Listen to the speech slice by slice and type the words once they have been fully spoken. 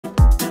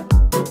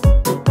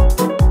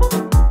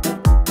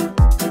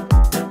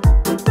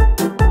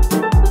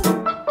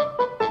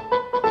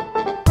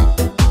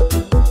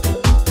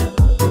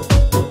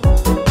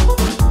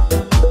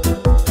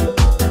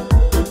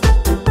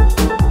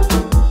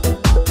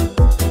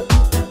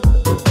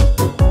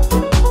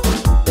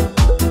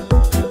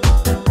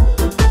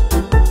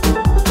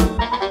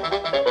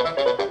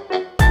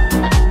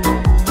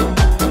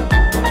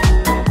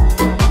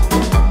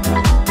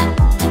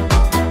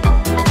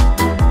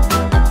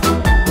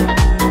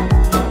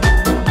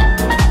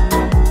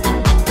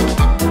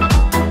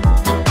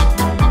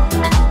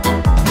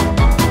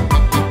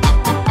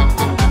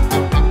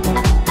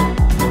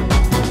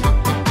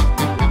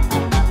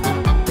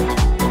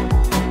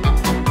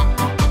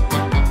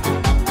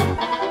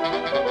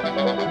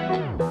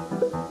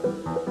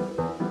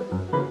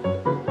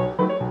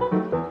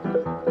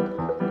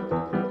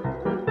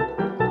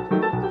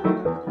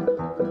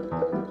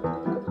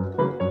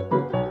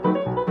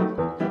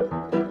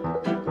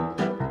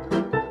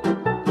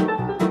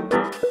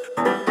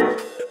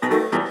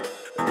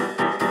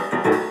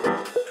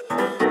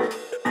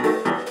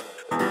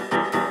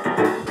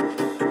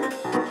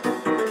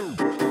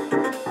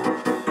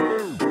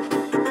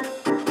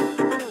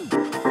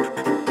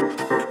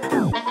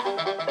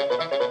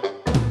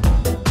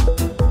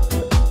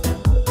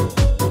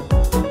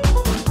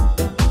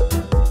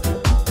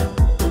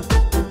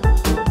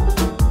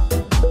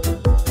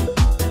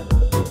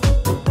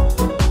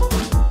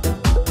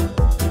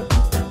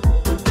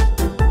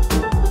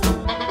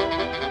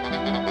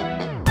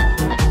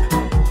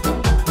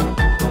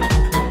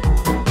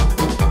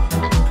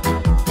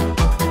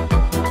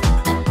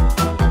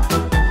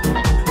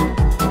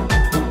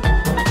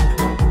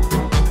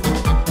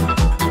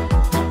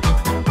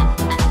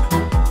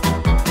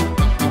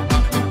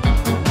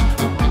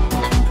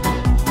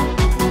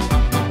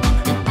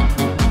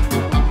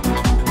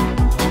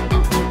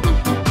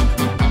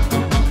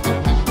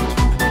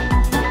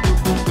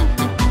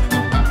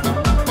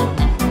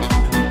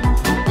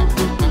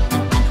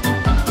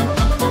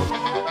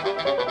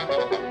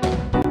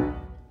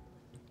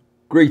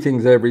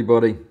Greetings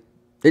everybody.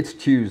 It's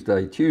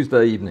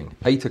Tuesday evening,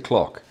 8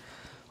 o'clock.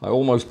 I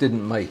almost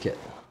didn't make it.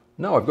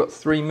 No, I've got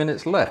 3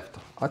 minutes left.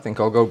 I think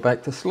I'll go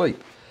back to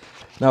sleep.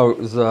 No, it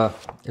was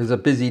a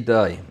busy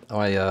day.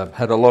 I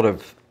had a lot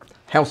of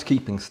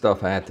housekeeping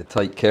stuff I had to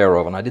take care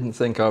of, and I didn't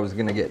think I was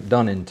going to get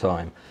done in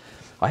time.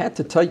 I had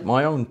to take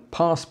my own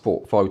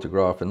passport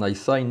photograph, and they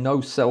say no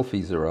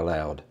selfies are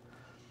allowed.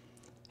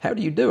 How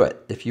do you do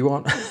it if you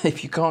aren't,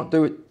 if you can't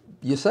do it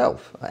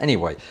yourself?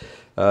 Anyway,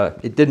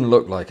 it didn't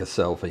look like a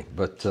selfie,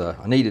 but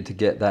I needed to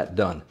get that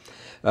done.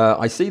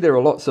 I see there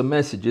are lots of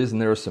messages, and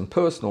there are some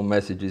personal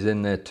messages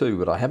in there too,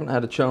 but I haven't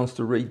had a chance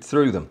to read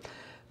through them.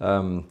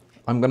 I'm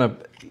going to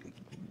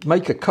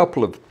make a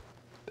couple of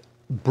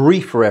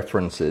brief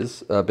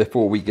references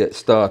before we get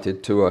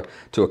started to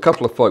a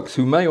couple of folks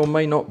who may or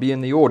may not be in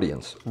the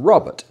audience.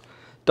 Robert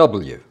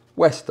W.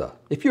 Wester,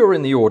 if you're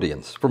in the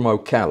audience from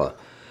Ocala,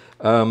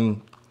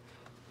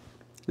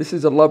 this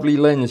is a lovely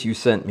lens you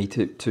sent me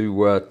to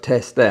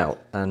test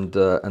out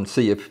and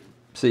see if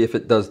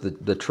it does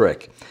the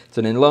trick. It's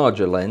an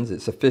enlarger lens.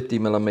 It's a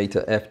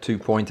 50mm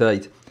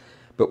f2.8,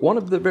 but one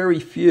of the very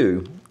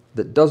few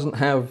that doesn't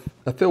have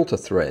a filter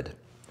thread.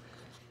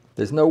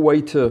 There's no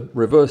way to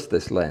reverse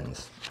this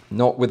lens,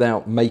 not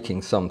without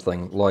making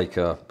something like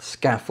a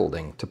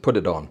scaffolding to put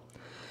it on.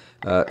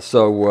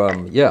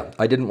 Yeah,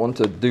 I didn't want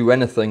to do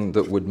anything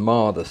that would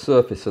mar the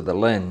surface of the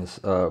lens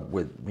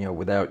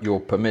without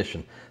your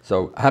permission.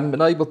 So I haven't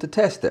been able to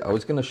test it. I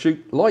was going to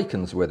shoot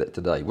lichens with it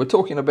today. We're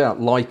talking about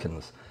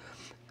lichens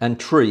and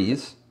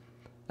trees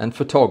and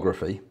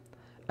photography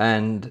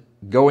and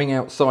going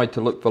outside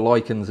to look for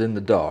lichens in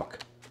the dark,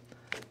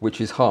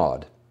 which is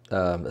hard,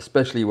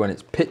 especially when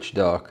it's pitch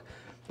dark.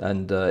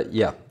 And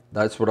yeah,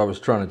 that's what I was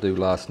trying to do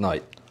last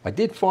night. I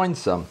did find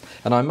some,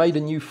 and I made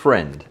a new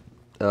friend.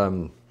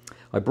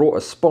 I brought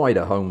a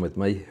spider home with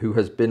me who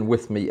has been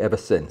with me ever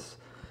since.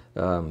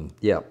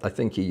 Yeah, I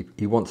think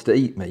he wants to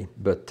eat me,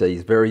 but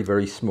he's very,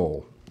 very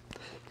small.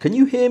 Can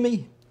you hear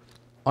me?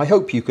 I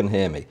hope you can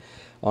hear me.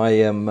 I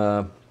am,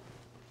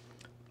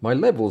 my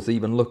levels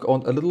even look a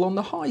little on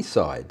the high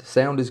side.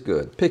 Sound is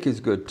good. Pick is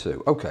good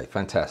too. Okay,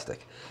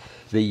 fantastic.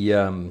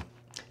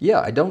 Yeah,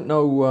 I don't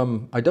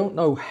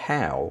know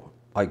how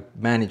I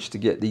managed to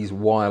get these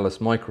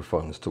wireless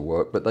microphones to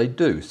work, but they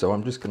do, so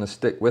I'm just going to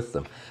stick with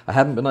them. I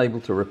haven't been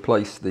able to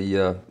replace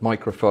the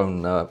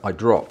microphone I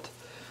dropped.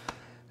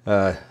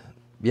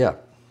 Yeah,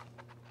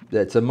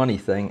 it's a money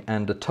thing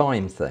and a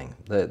time thing.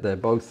 They're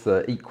both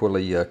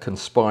equally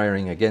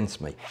conspiring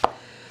against me.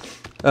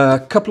 A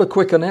couple of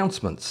quick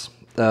announcements.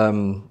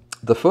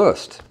 The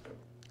first,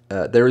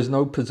 there is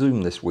no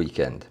Presume this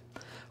weekend.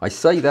 I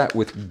say that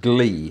with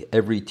glee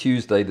every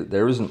Tuesday that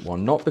there isn't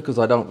one, not because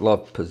I don't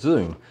love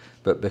Presume,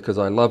 but because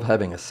I love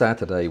having a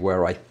Saturday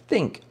where I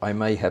think I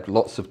may have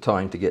lots of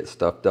time to get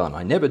stuff done.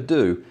 I never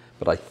do,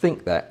 but I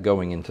think that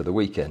going into the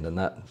weekend, and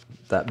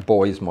that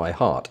buoys my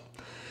heart.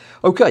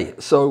 Okay,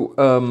 so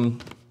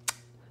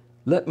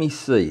let me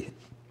see.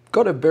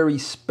 Got a very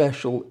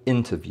special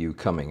interview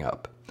coming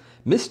up.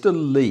 Mr.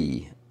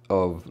 Lee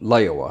of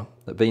Laowa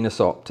at Venus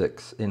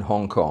Optics in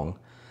Hong Kong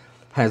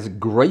has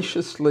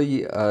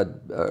graciously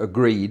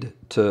agreed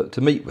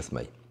to meet with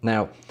me.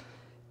 Now,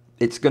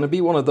 it's going to be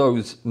one of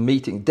those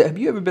meetings. Have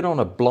you ever been on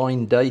a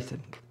blind date?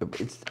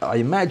 I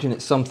imagine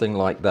it's something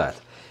like that,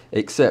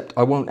 except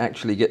I won't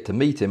actually get to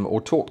meet him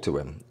or talk to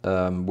him.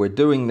 We're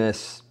doing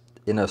this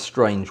in a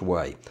strange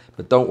way,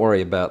 but don't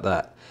worry about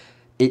that.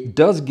 It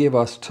does give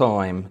us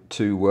time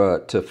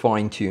to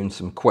fine-tune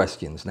some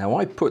questions. Now,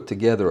 I put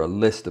together a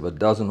list of a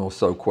dozen or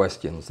so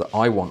questions that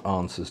I want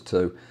answers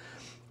to,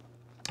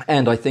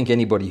 and I think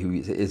anybody who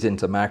is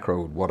into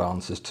macro would want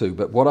answers too.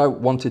 But what I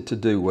wanted to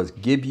do was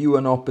give you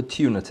an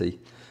opportunity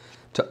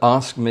to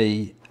ask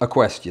me a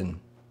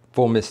question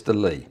for Mr.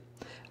 Lee.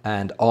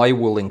 And I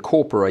will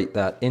incorporate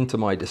that into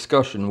my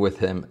discussion with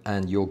him,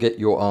 and you'll get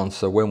your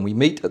answer when we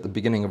meet at the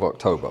beginning of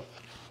October.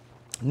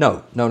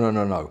 No.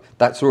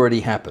 That's already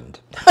happened.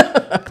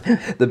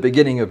 The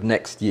beginning of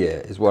next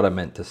year is what I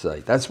meant to say.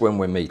 That's when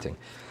we're meeting.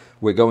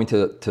 We're going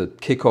to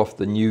kick off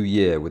the new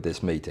year with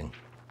this meeting.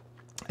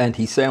 And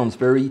he sounds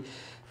very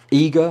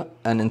eager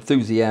and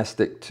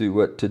enthusiastic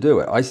to do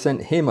it. I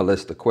sent him a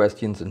list of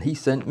questions, and he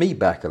sent me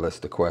back a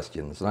list of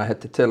questions. And I had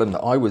to tell him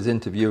that I was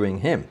interviewing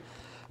him.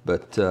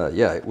 But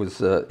yeah, it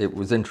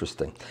was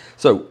interesting.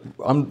 So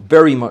I'm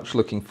very much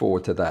looking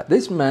forward to that.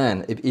 This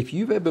man, if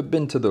you've ever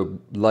been to the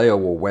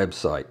Laowa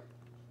website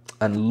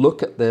and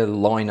look at their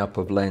lineup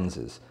of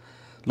lenses,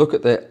 look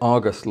at their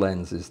Argus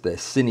lenses, their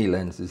cine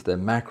lenses, their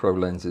macro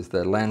lenses,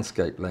 their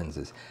landscape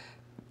lenses,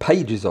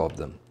 pages of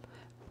them.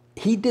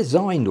 He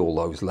designed all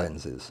those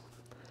lenses.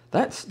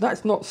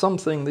 That's not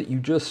something that you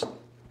just,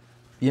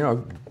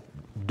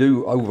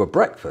 do over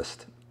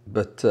breakfast.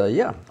 But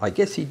yeah, I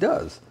guess he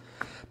does.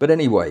 But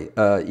anyway,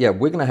 yeah,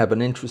 we're going to have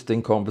an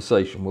interesting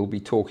conversation. We'll be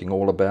talking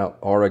all about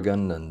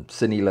Oregon and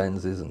cine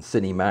lenses and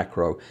cine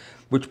macro,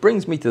 which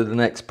brings me to the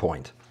next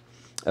point,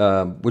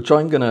 which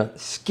I'm going to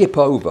skip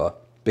over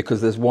because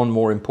there's one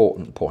more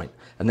important point,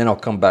 and then I'll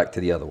come back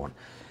to the other one.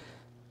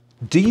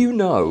 Do you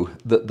know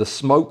that the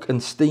smoke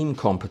and steam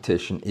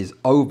competition is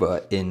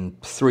over in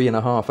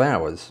 3.5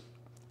 hours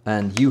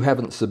and you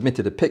haven't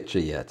submitted a picture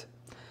yet?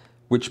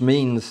 Which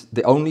means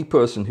the only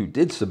person who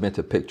did submit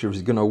a picture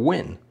is going to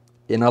win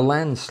in a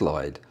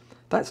landslide.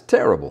 That's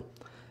terrible.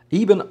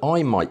 Even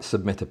I might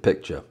submit a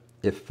picture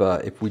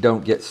if we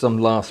don't get some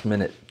last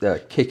minute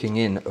kicking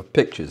in of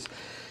pictures.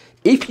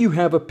 If you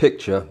have a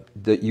picture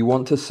that you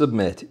want to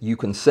submit, you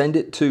can send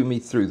it to me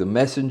through the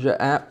Messenger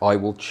app. I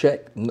will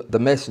check the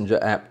Messenger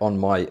app on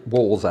my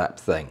Walls app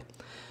thing.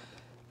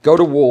 Go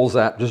to Walls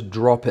app, just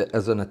drop it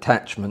as an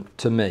attachment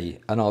to me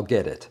and I'll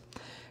get it.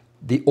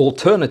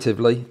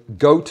 Alternatively,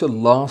 go to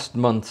last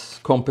month's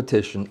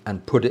competition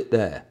and put it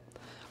there.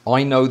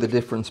 I know the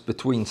difference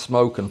between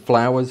smoke and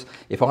flowers.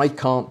 If I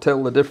can't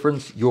tell the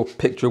difference, your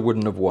picture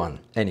wouldn't have won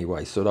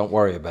anyway, so don't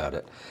worry about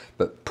it.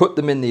 But put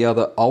them in the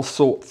other, I'll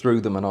sort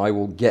through them and I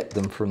will get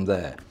them from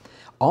there.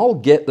 I'll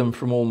get them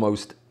from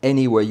almost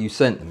anywhere you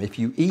sent them. If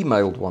you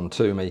emailed one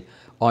to me,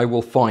 I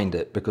will find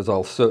it because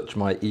I'll search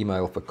my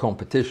email for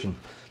competition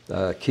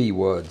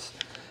keywords.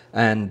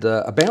 And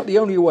about the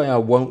only way I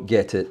won't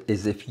get it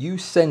is if you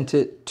sent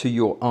it to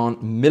your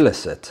Aunt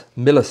Millicent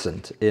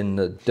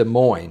in Des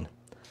Moines.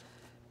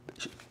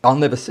 I'll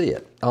never see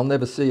it. I'll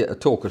never see it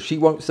at all because she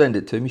won't send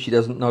it to me. She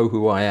doesn't know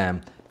who I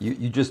am.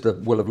 You just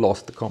will have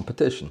lost the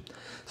competition.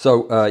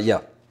 So yeah,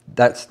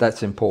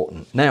 that's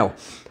important. Now,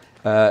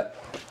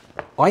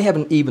 I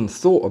haven't even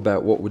thought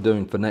about what we're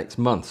doing for next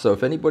month. So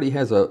if anybody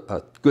has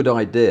a good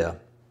idea,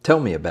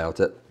 tell me about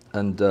it.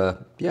 And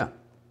yeah,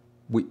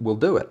 we'll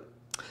do it.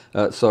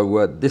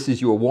 So this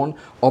is your one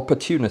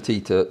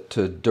opportunity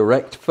to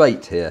direct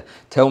fate here.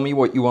 Tell me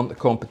what you want the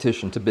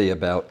competition to be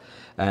about.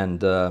 And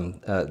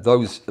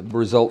those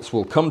results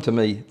will come to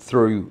me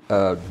through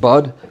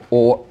Bud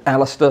or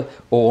Alistair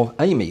or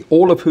Amy,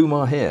 all of whom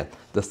are here.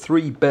 The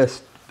 3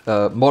 best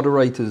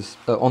moderators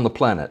on the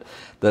planet.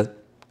 The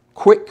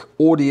quick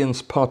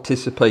audience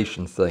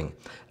participation thing.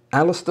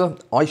 Alistair,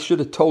 I should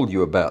have told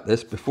you about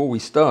this before we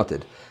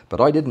started, but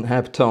I didn't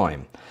have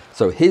time.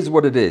 So here's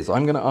what it is.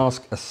 I'm going to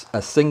ask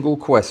a single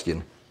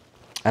question,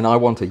 and I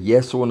want a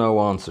yes or no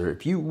answer.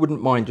 If you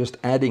wouldn't mind just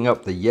adding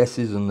up the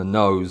yeses and the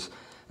nos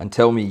and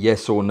tell me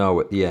yes or no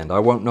at the end. I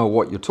won't know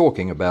what you're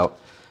talking about,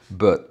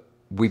 but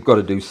we've got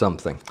to do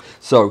something.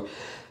 So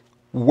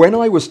when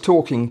I was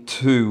talking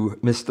to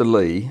Mr.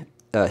 Lee,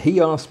 he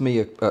asked me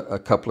a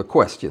couple of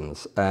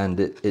questions, and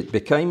it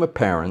became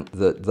apparent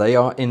that they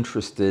are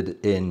interested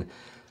in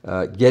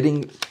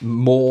getting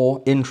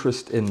more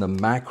interest in the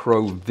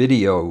macro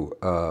video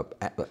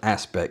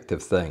aspect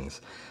of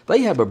things.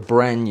 They have a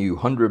brand new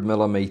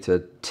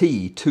 100mm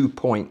T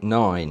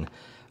 2.9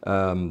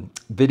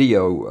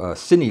 video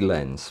cine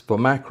lens for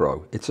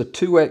macro. It's a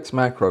 2x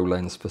macro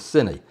lens for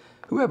cine.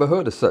 Who ever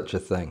heard of such a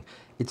thing?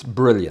 It's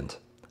brilliant,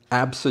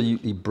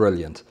 absolutely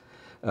brilliant.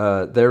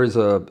 There is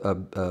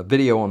a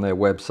video on their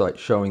website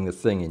showing the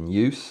thing in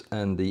use,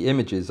 and the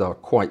images are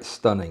quite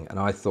stunning. And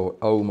I thought,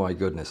 oh my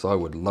goodness, I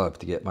would love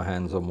to get my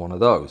hands on one of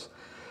those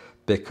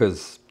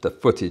because the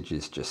footage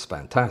is just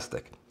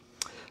fantastic.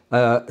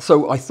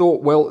 So I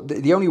thought, well,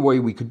 the only way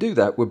we could do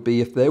that would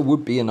be if there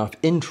would be enough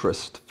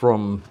interest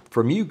from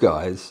you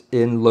guys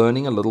in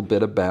learning a little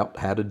bit about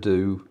how to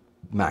do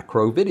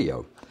macro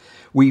video.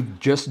 We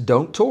just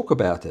don't talk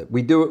about it.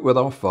 We do it with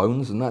our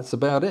phones and that's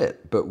about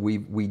it, but we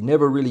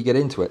never really get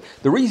into it.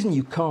 The reason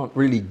you can't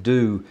really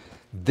do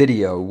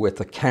video with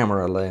a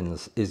camera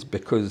lens is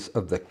because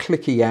of the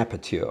clicky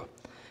aperture.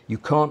 You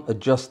can't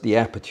adjust the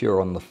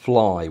aperture on the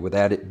fly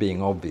without it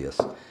being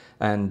obvious.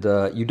 And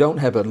you don't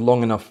have a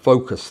long enough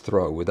focus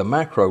throw. With a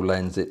macro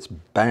lens, it's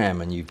bam,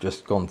 and you've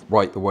just gone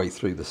right the way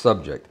through the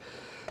subject.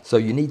 So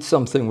you need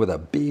something with a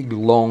big,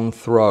 long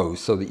throw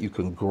so that you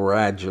can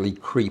gradually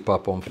creep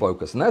up on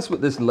focus. And that's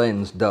what this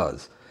lens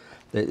does.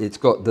 It's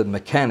got the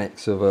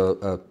mechanics of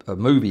a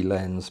movie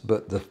lens,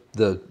 but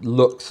the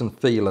looks and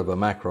feel of a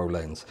macro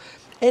lens.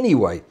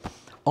 Anyway,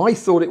 I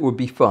thought it would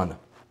be fun.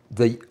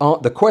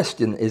 The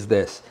question is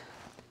this.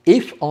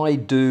 If I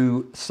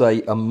do,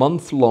 say, a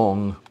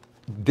month-long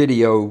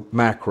video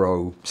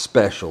macro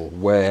special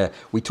where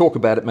we talk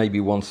about it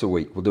maybe once a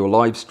week. We'll do a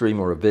live stream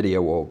or a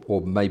video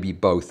or maybe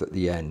both at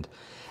the end.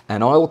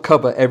 And I'll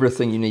cover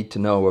everything you need to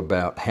know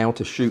about how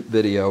to shoot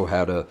video,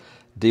 how to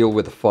deal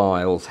with the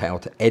files, how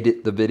to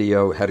edit the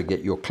video, how to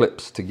get your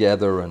clips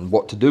together and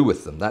what to do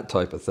with them, that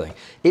type of thing.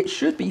 It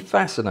should be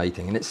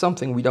fascinating, and it's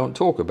something we don't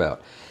talk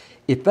about.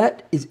 If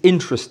that is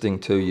interesting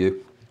to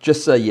you,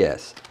 just say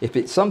yes. If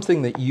it's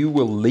something that you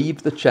will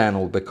leave the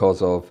channel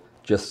because of,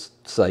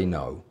 just say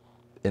no.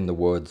 In the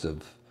words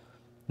of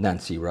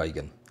Nancy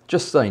Reagan,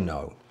 just say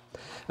no.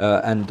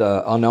 And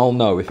I'll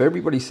know. If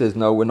everybody says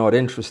no, we're not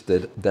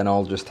interested, then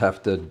I'll just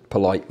have to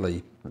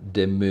politely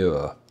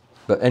demur.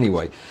 But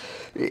anyway,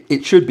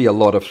 it should be a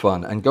lot of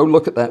fun. And go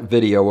look at that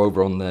video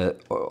over on their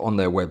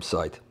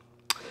website.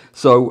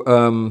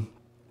 So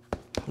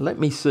let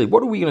me see.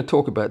 What are we going to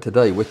talk about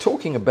today? We're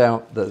talking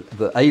about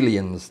the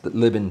aliens that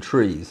live in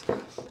trees.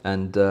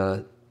 And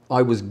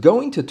I was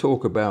going to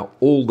talk about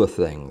all the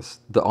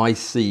things that I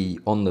see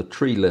on the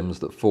tree limbs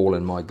that fall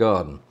in my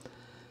garden.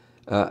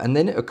 And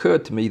then it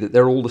occurred to me that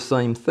they're all the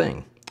same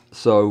thing.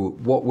 So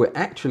what we're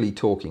actually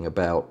talking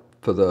about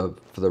for the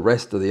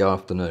rest of the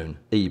afternoon,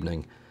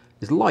 evening,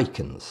 is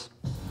lichens.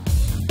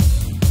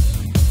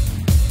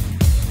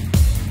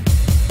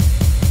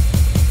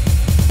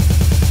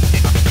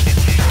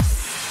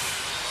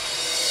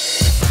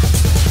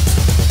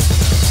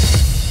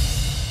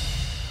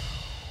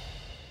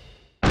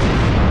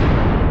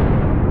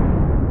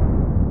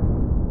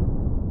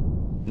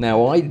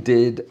 Now, I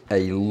did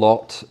a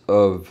lot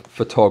of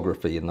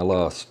photography in the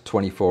last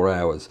 24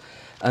 hours,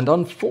 and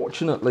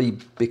unfortunately,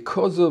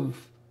 because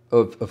of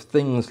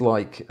things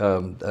like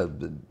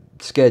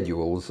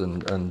schedules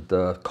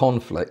and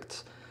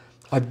conflicts,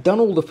 I've done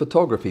all the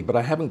photography, but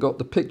I haven't got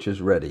the pictures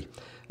ready.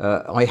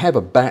 I have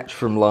a batch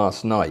from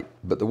last night,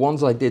 but the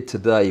ones I did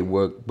today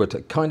were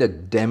to kind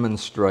of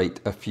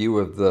demonstrate a few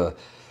of the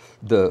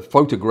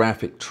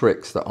photographic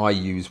tricks that I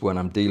use when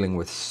I'm dealing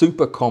with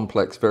super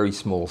complex, very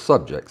small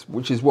subjects,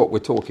 which is what we're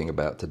talking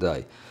about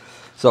today.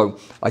 So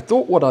I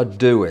thought what I'd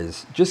do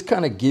is just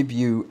kind of give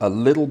you a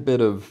little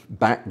bit of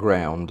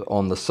background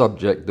on the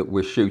subject that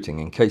we're shooting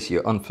in case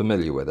you're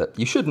unfamiliar with it.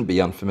 You shouldn't be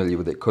unfamiliar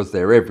with it because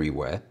they're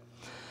everywhere.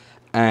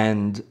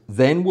 And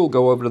then we'll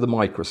go over to the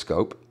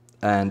microscope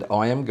and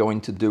I am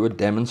going to do a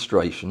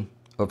demonstration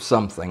of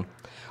something.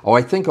 Oh,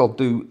 I think I'll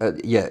do,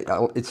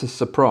 it's a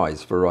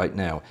surprise for right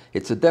now.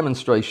 It's a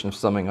demonstration of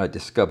something I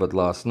discovered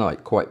last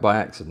night, quite by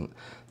accident,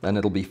 and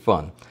it'll be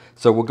fun.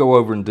 So we'll go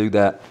over and do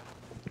that.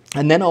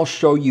 And then I'll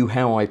show you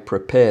how I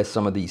prepare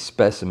some of these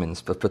specimens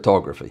for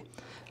photography.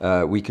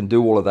 We can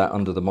do all of that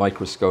under the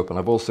microscope, and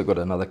I've also got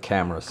another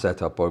camera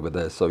set up over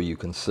there so you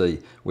can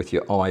see with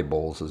your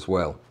eyeballs as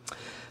well.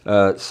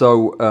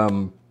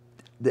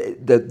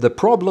 The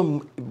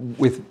problem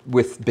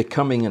with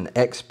becoming an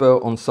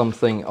expert on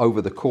something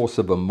over the course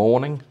of a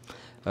morning,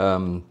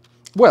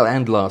 well,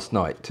 and last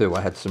night too,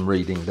 I had some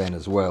reading then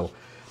as well,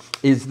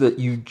 is that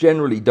you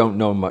generally don't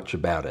know much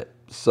about it.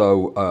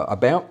 So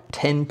about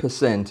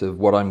 10% of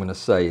what I'm going to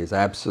say is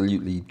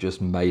absolutely just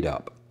made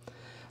up.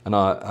 And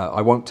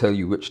I won't tell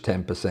you which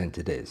 10%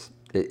 it is.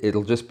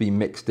 It'll just be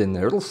mixed in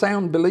there. It'll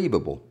sound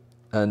believable.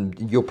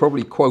 And you'll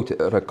probably quote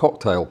it at a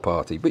cocktail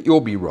party, but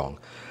you'll be wrong.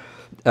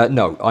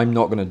 No, I'm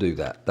not going to do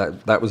that.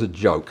 That was a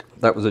joke.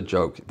 That was a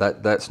joke.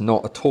 That's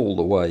not at all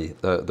the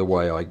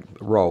way I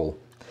roll.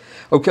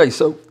 Okay,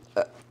 so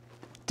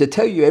to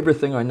tell you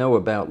everything I know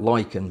about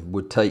lichen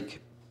would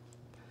take,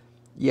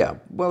 yeah,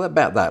 well,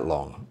 about that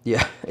long.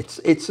 Yeah, it's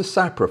a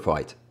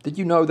saprophyte. Did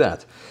you know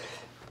that?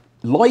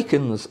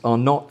 Lichens are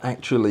not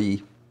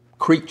actually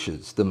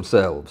creatures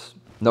themselves.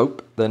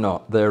 Nope, they're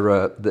not.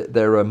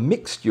 They're a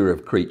mixture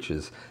of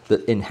creatures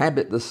that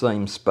inhabit the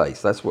same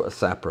space. That's what a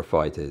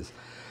saprophyte is.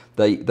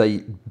 They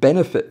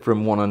benefit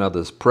from one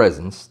another's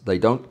presence. They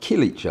don't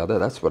kill each other.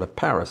 That's what a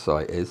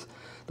parasite is.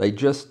 They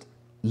just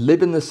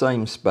live in the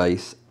same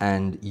space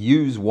and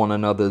use one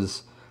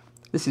another's,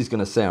 this is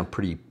going to sound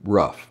pretty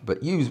rough,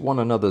 but use one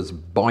another's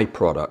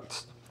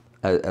byproducts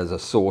as a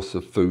source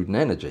of food and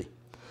energy.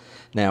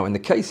 Now, in the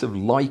case of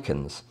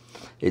lichens,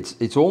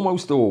 it's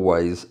almost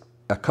always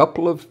a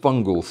couple of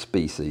fungal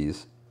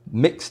species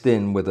mixed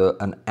in with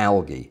an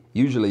algae,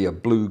 usually a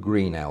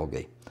blue-green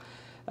algae.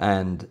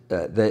 And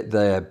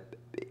they're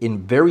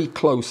in very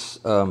close,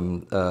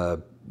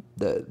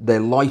 their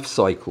life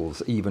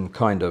cycles even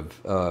kind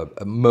of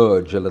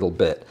merge a little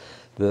bit.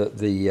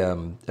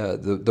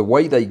 The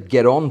way they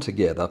get on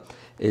together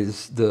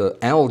is the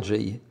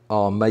algae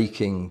are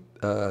making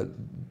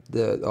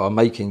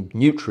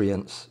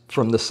nutrients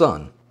from the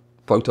sun,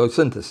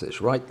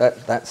 photosynthesis, right?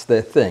 That's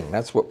their thing.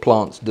 That's what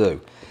plants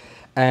do.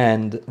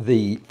 And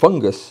the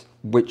fungus,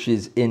 which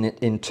is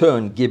in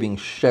turn giving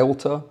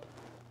shelter,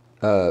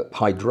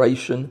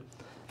 hydration,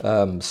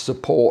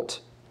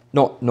 support,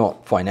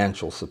 not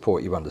financial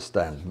support, you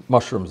understand.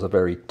 Mushrooms are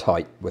very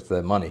tight with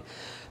their money,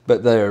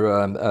 but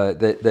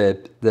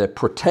they're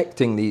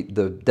protecting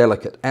the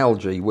delicate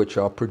algae which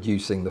are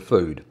producing the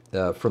food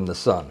from the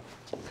sun.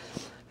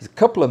 There's a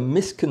couple of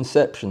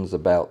misconceptions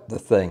about the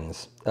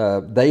things.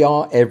 They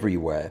are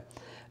everywhere,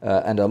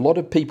 and a lot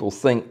of people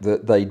think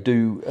that they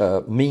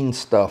do mean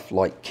stuff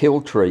like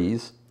kill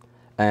trees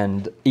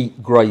and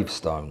eat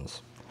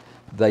gravestones.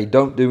 They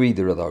don't do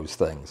either of those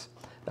things.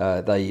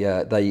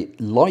 They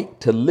like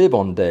to live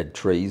on dead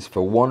trees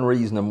for one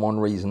reason and one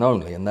reason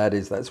only, and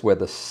that's where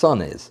the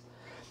sun is.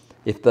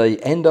 If they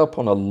end up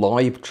on a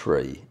live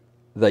tree,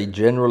 they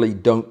generally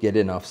don't get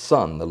enough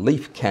sun. The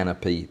leaf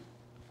canopy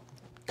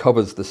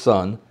covers the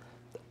sun,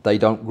 they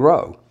don't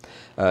grow.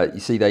 You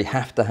see, they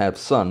have to have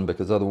sun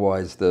because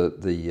otherwise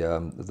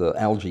the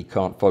algae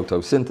can't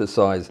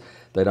photosynthesize.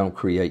 They don't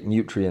create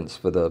nutrients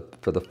for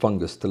the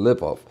fungus to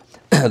live off.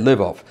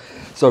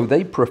 So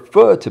they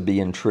prefer to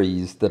be in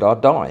trees that are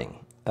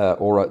dying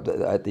or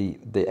at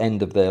the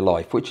end of their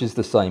life, which is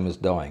the same as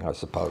dying, I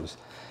suppose.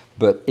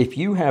 But if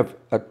you have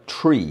a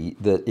tree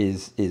that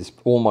is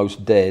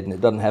almost dead and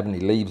it doesn't have any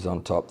leaves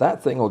on top,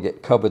 that thing will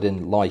get covered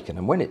in lichen.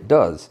 And when it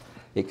does,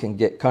 it can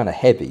get kind of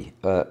heavy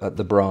at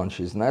the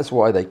branches, and that's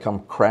why they come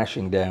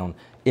crashing down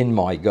in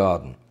my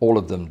garden. All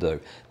of them do.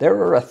 There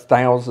are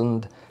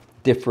 1,000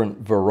 different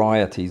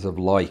varieties of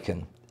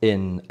lichen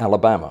in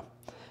Alabama,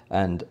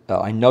 and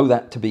I know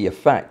that to be a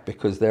fact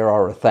because there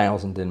are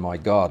 1,000 in my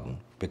garden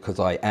because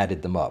I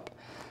added them up.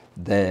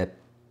 They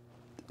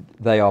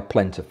are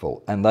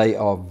plentiful and they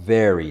are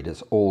varied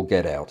as all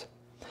get out.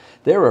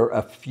 There are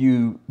a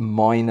few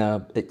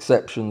minor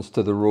exceptions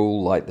to the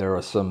rule, like there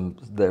are some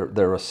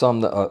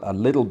that are a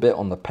little bit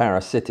on the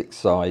parasitic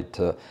side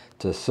to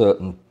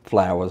certain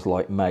flowers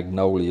like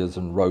magnolias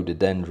and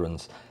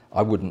rhododendrons.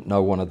 I wouldn't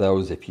know one of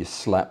those if you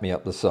slapped me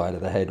up the side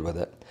of the head with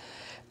it.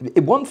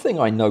 One thing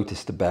I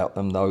noticed about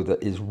them, though,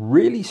 that is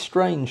really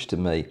strange to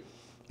me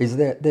is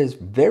that there's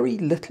very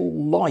little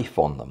life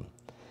on them.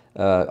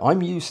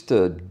 I'm used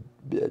to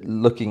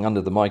looking under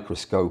the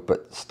microscope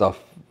at stuff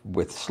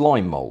with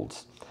slime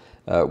molds,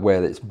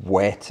 where it's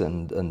wet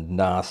and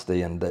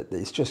nasty and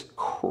it's just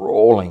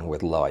crawling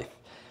with life.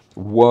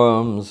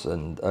 Worms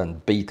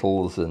and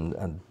beetles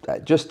and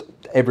just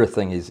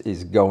everything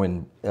is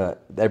going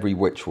every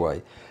which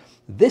way.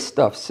 This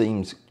stuff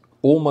seems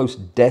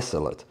almost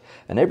desolate,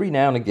 and every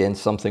now and again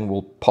something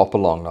will pop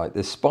along like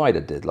this spider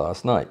did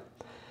last night,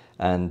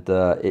 and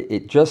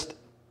it just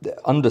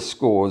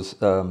underscores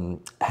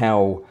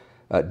how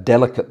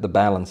delicate the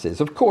balance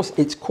is. Of course,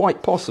 it's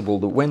quite possible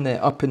that when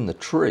they're up in the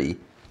tree,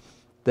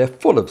 they're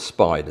full of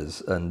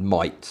spiders and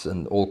mites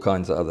and all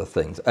kinds of other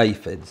things,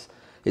 aphids.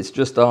 It's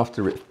just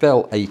after it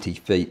fell 80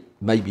 feet,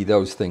 maybe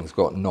those things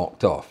got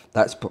knocked off.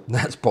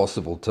 That's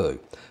possible too.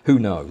 Who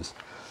knows?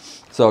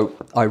 So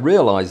I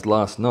realized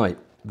last night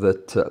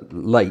that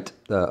late,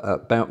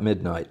 about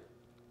midnight,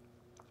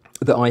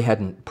 that I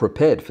hadn't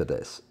prepared for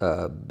this.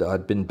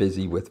 I'd been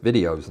busy with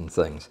videos and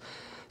things.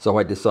 So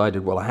I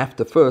decided, well, I have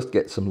to first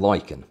get some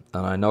lichen,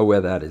 and I know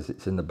where that is.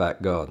 It's in the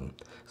back garden.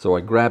 So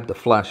I grabbed a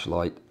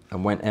flashlight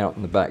and went out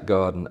in the back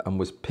garden and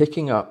was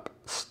picking up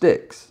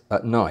sticks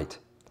at night.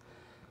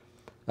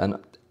 And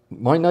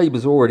my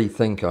neighbours already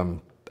think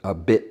I'm a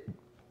bit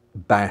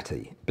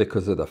batty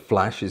because of the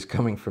flashes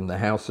coming from the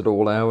house at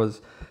all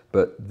hours,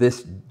 but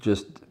this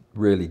just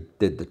really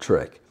did the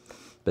trick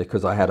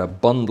because I had a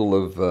bundle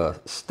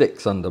of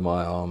sticks under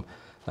my arm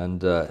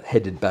and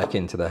headed back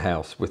into the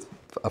house with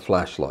a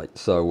flashlight.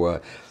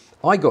 So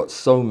I got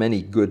so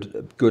many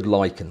good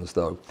lichens,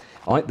 though.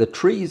 The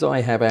trees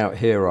I have out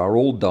here are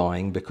all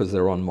dying because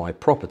they're on my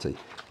property,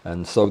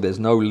 and so there's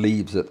no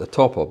leaves at the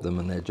top of them,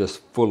 and they're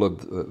just full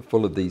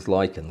of these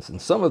lichens.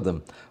 And some of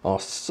them are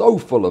so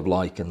full of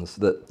lichens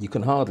that you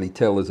can hardly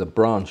tell there's a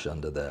branch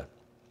under there.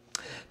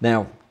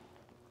 Now,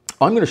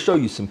 I'm going to show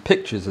you some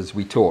pictures as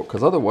we talk,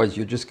 because otherwise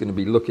you're just going to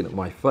be looking at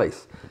my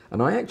face.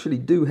 And I actually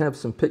do have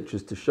some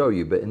pictures to show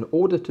you, but in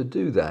order to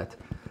do that,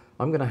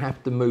 I'm going to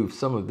have to move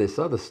some of this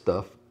other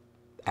stuff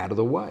out of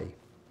the way.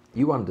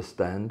 You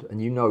understand,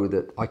 and you know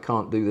that I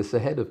can't do this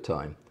ahead of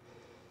time.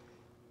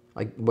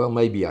 Well,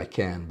 maybe I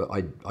can, but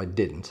I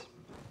didn't.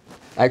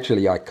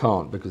 Actually, I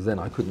can't, because then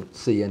I couldn't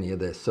see any of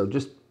this. So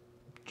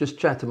just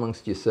chat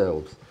amongst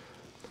yourselves.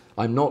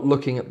 I'm not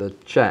looking at the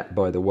chat,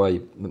 by the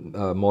way,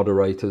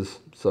 moderators,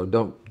 so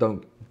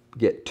don't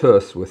get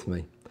terse with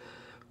me.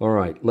 All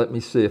right, let me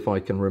see if I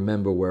can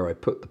remember where I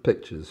put the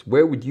pictures.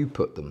 Where would you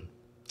put them?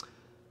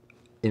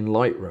 In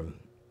Lightroom,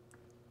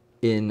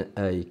 in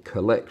a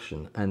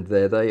collection, and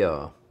there they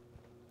are.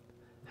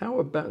 How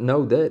about,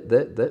 no,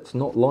 that's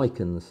not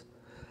lichens.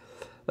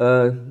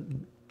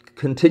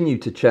 Continue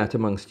to chat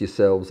amongst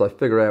yourselves. I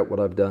figure out what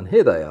I've done.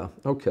 Here they are.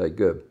 Okay,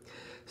 good.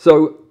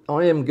 So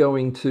I am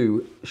going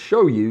to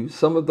show you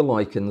some of the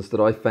lichens that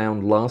I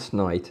found last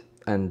night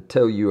and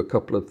tell you a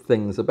couple of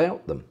things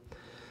about them.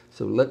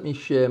 So let me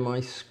share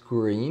my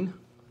screen.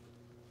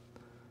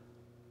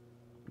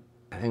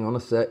 Hang on a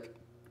sec.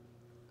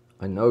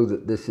 I know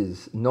that this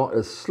is not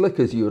as slick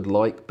as you would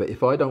like, but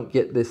if I don't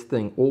get this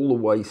thing all the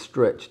way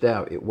stretched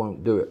out, it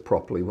won't do it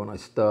properly when I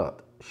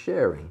start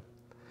sharing.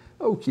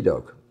 Okie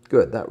doke.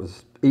 Good, that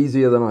was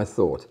easier than I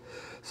thought.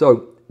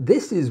 So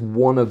this is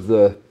one of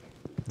the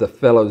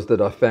fellows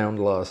that I found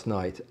last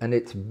night, and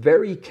it's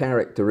very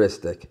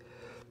characteristic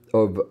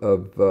of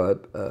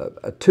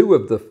two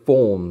of the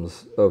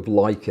forms of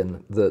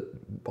lichen that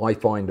I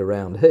find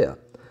around here.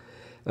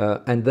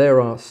 And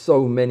there are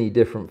so many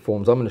different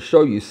forms. I'm going to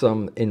show you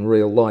some in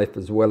real life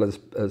as well as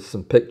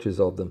some pictures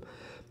of them.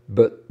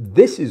 But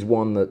this is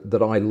one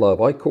that I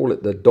love. I call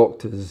it the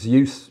Dr.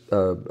 Zeus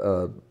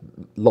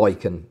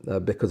lichen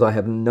because I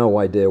have no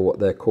idea what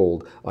they're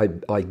called.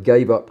 I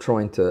gave up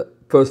trying to,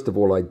 first of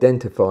all,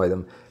 identify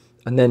them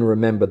and then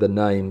remember the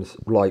names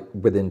like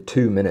within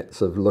 2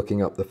 minutes of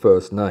looking up the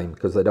first name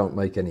because they don't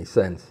make any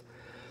sense.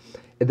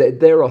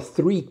 There are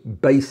three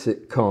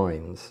basic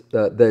kinds.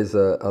 There's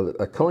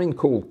a kind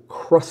called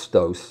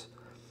crustose,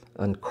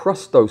 and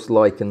crustose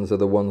lichens are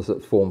the ones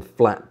that form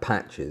flat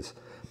patches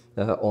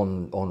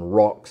on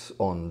rocks,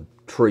 on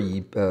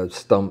tree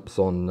stumps,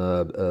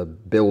 on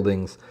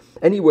buildings.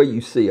 Anywhere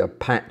you see a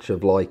patch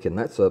of lichen,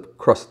 that's a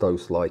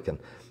crustose lichen,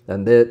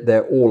 and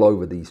they're all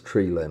over these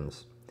tree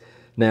limbs.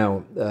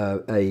 Now,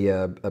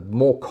 a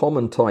more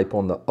common type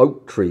on the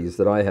oak trees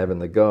that I have in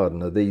the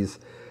garden are these,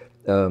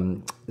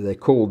 they're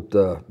called,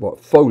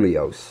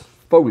 folios.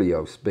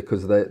 Folios,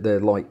 because they're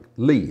like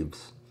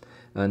leaves.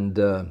 And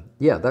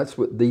yeah, that's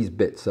what these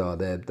bits are.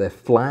 They're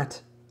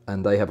flat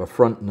and they have a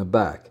front and a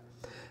back.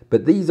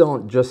 But these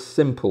aren't just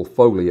simple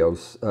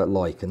foliose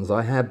lichens.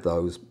 I have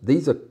those.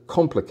 These are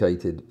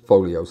complicated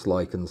foliose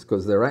lichens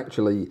because they're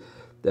actually,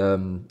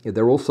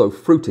 they're also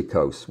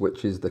fruticose,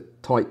 which is the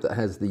type that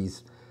has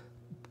these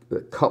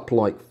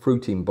cup-like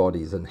fruiting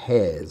bodies and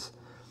hairs.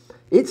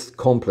 It's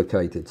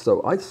complicated,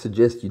 so I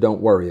suggest you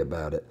don't worry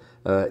about it.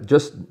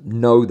 Just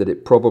know that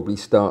it probably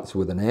starts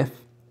with an F.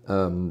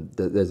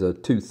 There's a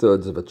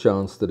 2/3 of a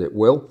chance that it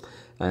will,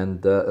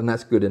 and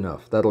that's good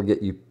enough. That'll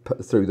get you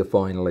through the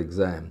final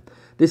exam.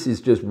 This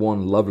is just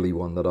one lovely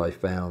one that I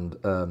found.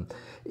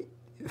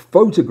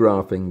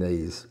 Photographing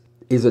these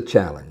is a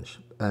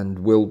challenge, and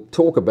we'll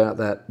talk about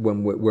that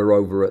when we're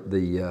over at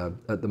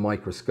the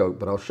microscope,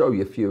 but I'll show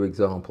you a few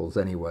examples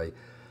anyway.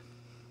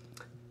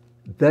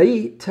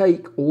 They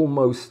take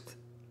almost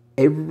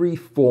every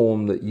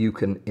form that you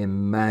can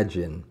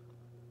imagine,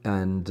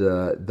 and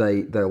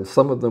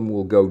some of them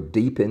will go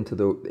deep into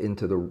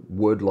the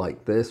wood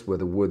like this, where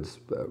the wood's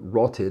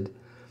rotted,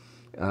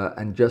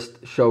 and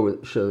just show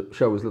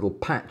us little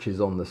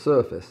patches on the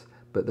surface,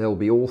 but they'll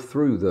be all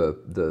through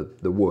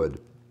the wood.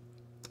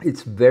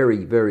 It's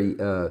very, very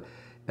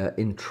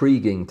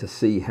intriguing to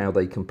see how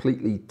they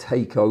completely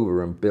take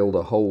over and build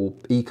a whole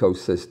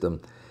ecosystem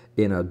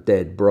in a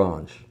dead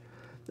branch.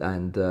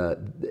 And a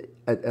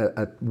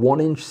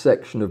 1-inch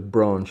section of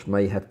branch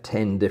may have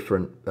 10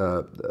 different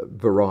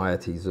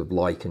varieties of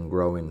lichen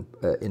growing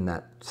in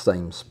that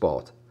same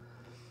spot.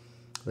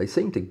 They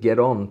seem to get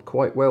on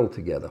quite well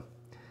together.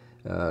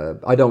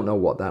 I don't know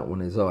what that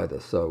one is either,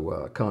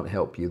 so I can't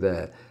help you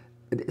there.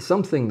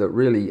 Something that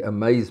really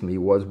amazed me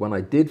was when I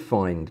did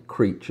find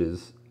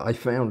creatures, I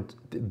found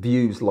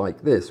views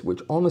like this,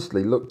 which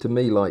honestly looked to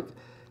me like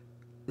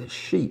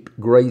sheep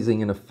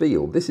grazing in a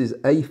field. This is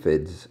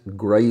aphids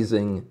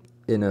grazing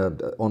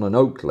on an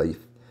oak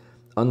leaf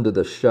under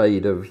the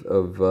shade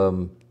of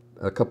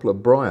a couple of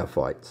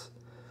bryophytes.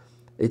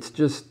 It's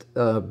just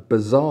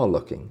bizarre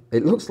looking.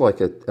 It looks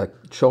like a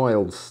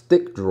child's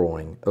stick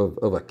drawing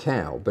of a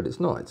cow, but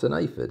it's not. It's an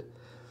aphid.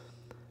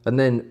 And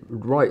then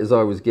right as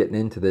I was getting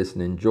into this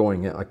and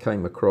enjoying it, I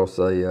came across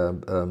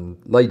a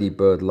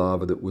ladybird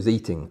larva that was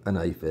eating an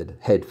aphid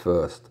head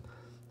first.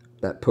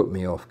 That put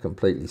me off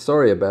completely.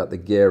 Sorry about the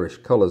garish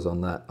colours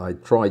on that. I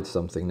tried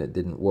something that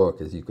didn't work,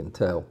 as you can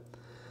tell.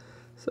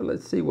 So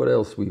let's see what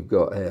else we've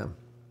got here.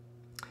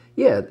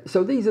 Yeah,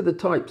 so these are the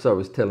types I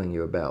was telling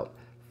you about.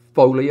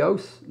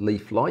 Foliose,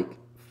 leaf-like,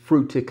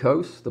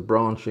 fruticose, the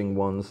branching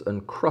ones,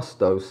 and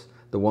crustose,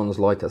 the ones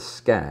like a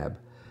scab.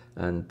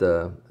 And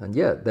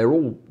yeah, they're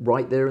all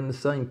right there in the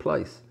same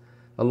place,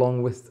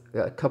 along with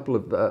a couple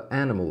of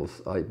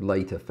animals I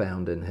later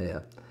found in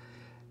here.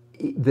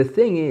 The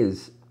thing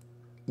is,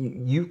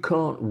 you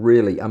can't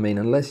really, I mean,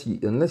 unless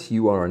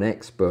you are an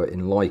expert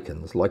in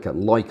lichens, like a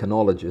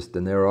lichenologist,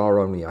 and there are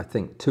only, I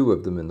think, 2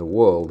 of them in the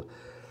world,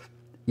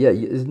 yeah,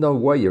 there's no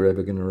way you're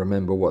ever going to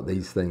remember what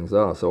these things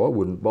are, so I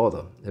wouldn't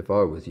bother if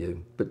I was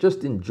you. But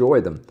just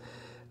enjoy them.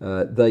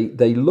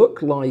 They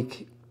look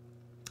like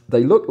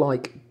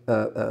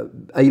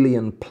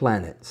alien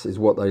planets is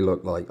what they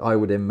look like. I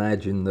would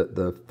imagine that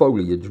the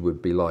foliage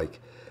would be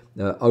like.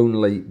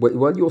 Only,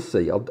 well, you'll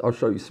see. I'll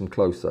show you some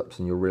close-ups,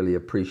 and you'll really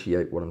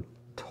appreciate what I'm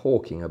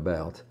talking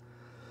about.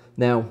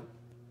 Now,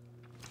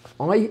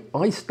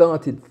 I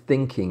started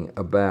thinking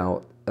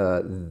about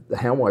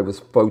how I was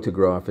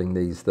photographing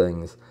these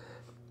things,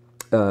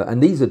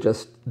 and these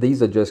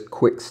are just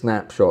quick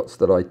snapshots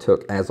that I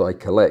took as I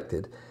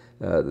collected.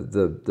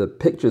 The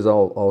pictures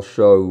I'll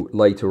show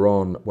later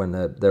on when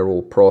they're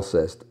all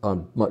processed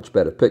are much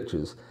better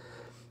pictures.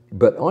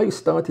 But I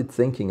started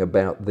thinking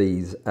about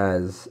these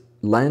as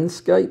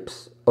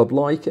landscapes of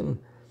lichen,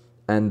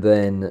 and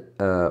then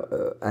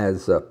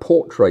as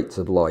portraits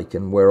of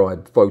lichen, where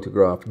I'd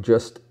photograph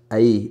just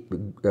a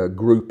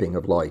grouping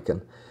of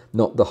lichen,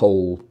 not the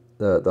whole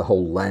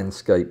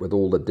landscape with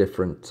all the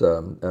different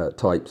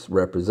types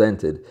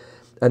represented.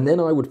 And then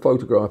I would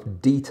photograph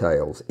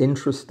details,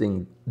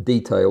 interesting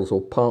details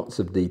or parts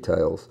of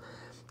details.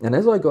 And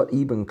as I got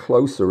even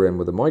closer in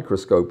with a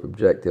microscope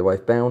objective, I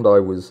found I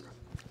was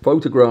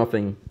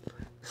photographing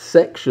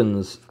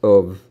sections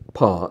of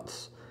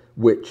parts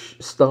which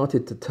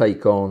started to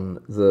take on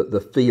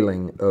the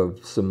feeling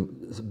of some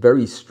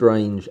very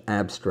strange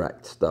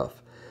abstract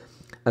stuff.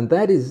 And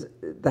that is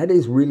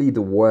really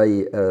the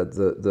way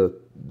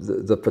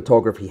the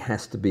photography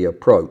has to be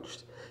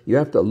approached. You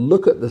have to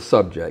look at the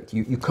subject.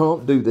 You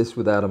can't do this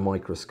without a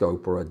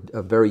microscope or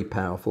a very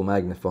powerful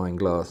magnifying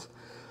glass,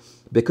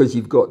 because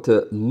you've got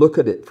to look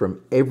at it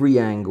from every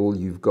angle.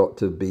 You've got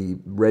to be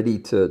ready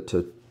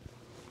to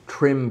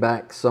trim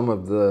back some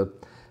of the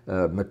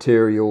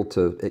material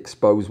to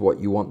expose what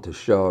you want to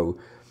show.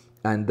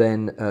 and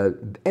then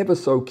ever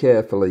so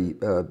carefully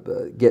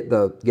get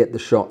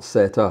the shot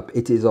set up.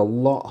 It is a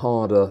lot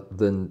harder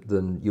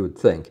than you would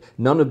think.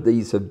 None of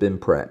these have been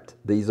prepped.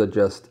 These are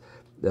just,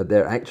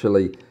 they're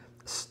actually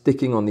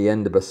sticking on the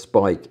end of a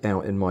spike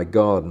out in my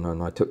garden,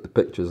 and I took the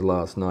pictures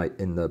last night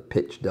in the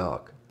pitch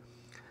dark.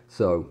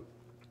 So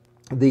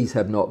these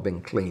have not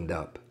been cleaned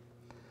up.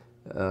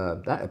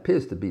 That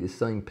appears to be the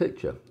same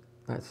picture.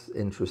 That's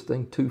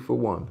interesting, 2 for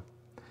 1.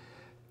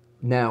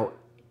 Now,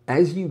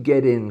 as you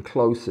get in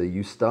closer,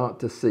 you start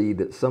to see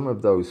that some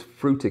of those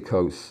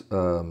fruticose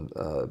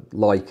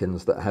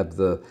lichens that have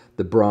the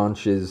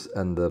branches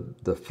and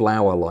the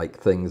flower-like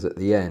things at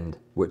the end,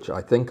 which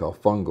I think are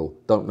fungal,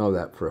 don't know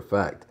that for a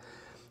fact,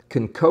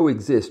 can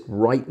coexist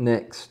right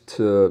next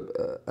to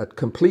a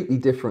completely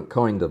different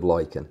kind of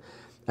lichen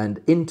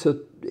and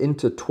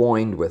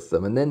intertwined with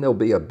them, and then there'll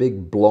be a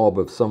big blob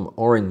of some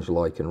orange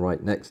lichen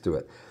right next to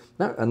it.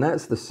 Now, and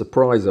that's the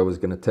surprise I was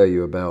going to tell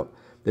you about.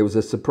 It was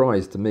a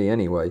surprise to me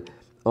anyway.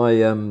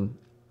 I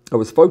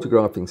was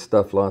photographing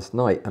stuff last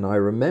night, and I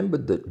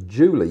remembered that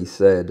Julie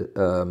said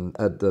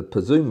at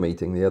the Zoom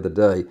meeting the other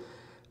day,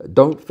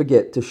 don't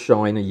forget to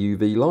shine a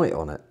UV light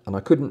on it. And I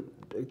couldn't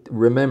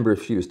remember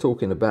if she was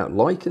talking about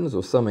lichens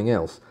or something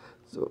else.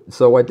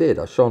 So I did.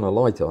 I shone a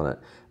light on it,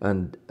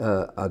 and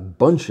a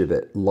bunch of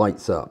it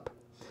lights up.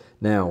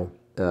 Now,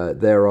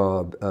 there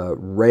are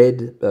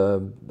red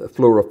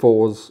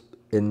fluorophores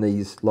in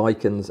these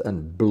lichens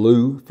and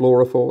blue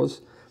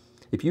fluorophores.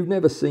 If you've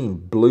never seen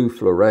blue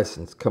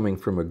fluorescence coming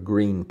from a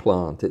green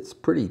plant, it's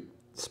pretty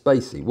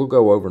spacey. We'll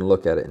go over and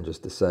look at it in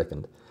just a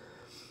second.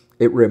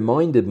 It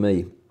reminded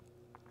me,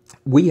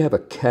 we have a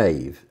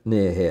cave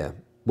near here.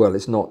 Well,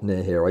 it's not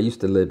near here. I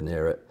used to live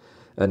near it.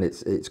 And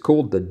it's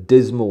called the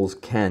Dismal's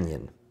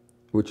Canyon,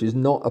 which is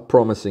not a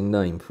promising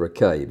name for a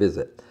cave, is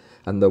it?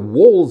 And the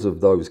walls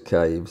of those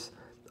caves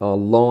are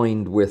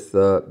lined with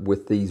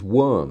these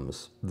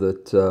worms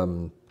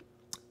that,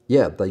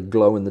 yeah, they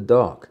glow in the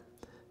dark.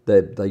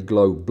 They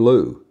glow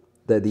blue.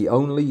 They're the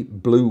only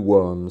blue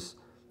worms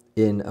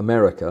in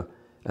America,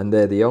 and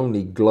they're the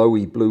only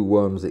glowy blue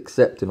worms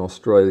except in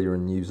Australia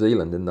and New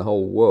Zealand in the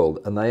whole world.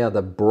 And they are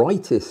the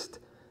brightest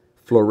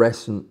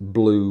fluorescent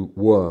blue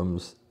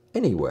worms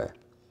anywhere.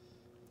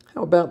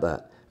 How about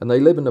that? And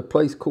they live in a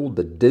place called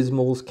the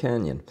Dismal's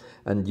Canyon.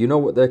 And you know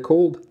what they're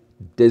called?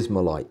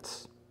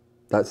 Dismalites.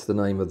 That's the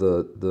name of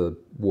the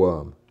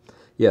worm.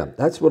 Yeah,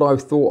 that's what I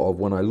thought of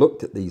when I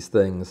looked at these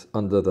things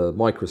under the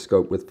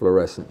microscope with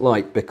fluorescent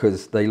light,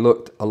 because they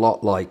looked a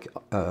lot like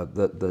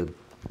the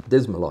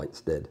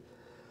Dismalites did.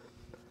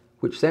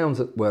 Which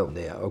sounds, well,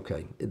 yeah,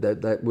 okay.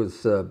 That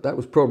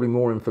was probably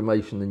more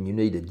information than you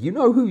needed. You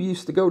know who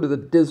used to go to the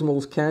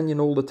Dismal's Canyon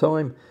all the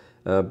time?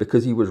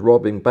 Because he was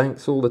robbing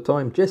banks all the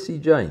time? Jesse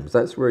James.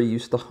 That's where he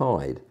used to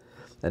hide.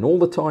 And all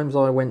the times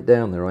I went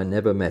down there, I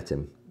never met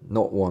him.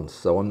 Not once.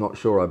 So I'm not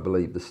sure I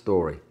believe the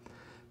story.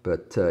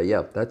 But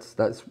yeah,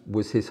 that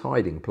was his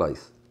hiding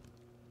place.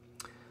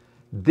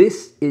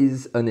 This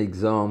is an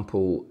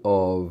example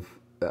of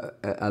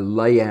a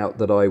layout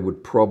that I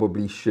would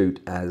probably shoot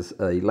as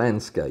a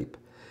landscape.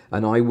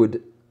 And I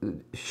would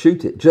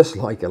shoot it just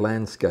like a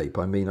landscape.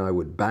 I mean, I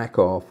would back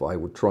off. I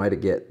would try to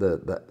get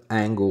the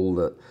angle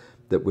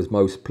that was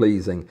most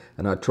pleasing.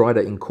 And I'd try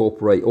to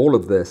incorporate all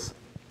of this,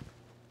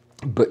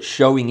 but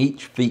showing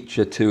each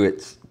feature to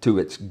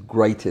its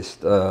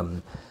greatest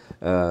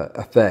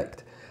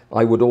effect.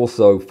 I would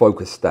also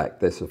focus stack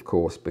this, of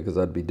course, because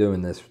I'd be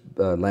doing this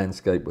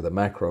landscape with a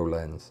macro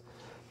lens.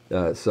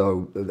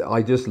 So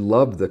I just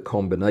love the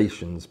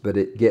combinations, but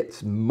it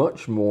gets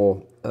much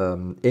more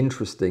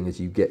interesting as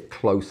you get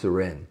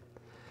closer in.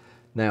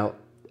 Now,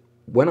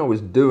 when I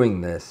was doing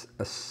this,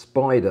 a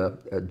spider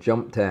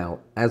jumped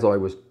out as I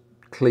was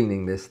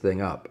cleaning this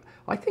thing up.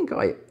 I think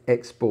I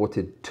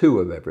exported 2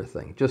 of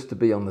everything just to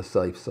be on the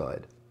safe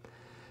side.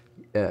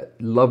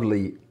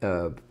 Lovely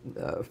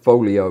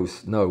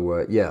foliose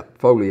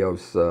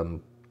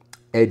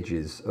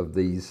edges of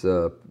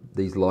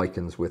these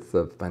lichens with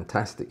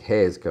fantastic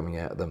hairs coming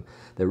out of them.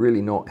 They're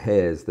really not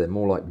hairs, they're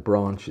more like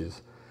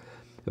branches.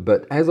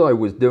 But as I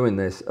was doing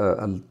this,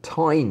 a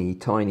tiny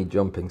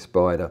jumping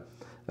spider,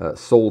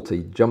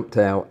 Salty, jumped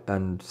out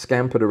and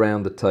scampered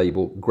around the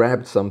table,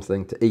 grabbed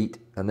something to eat,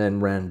 and then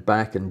ran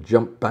back and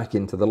jumped back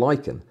into the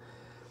lichen.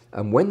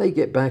 And when they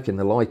get back in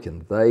the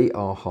lichen, they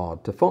are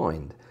hard to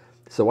find.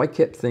 So I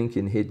kept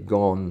thinking he'd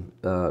gone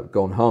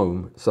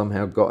home,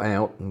 somehow got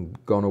out and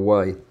gone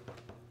away,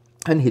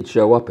 and he'd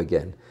show up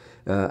again.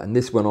 And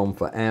this went on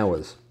for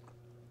hours.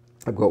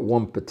 I've got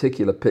one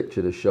particular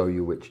picture to show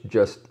you which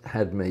just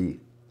had me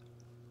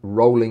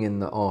rolling in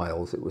the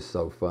aisles. It was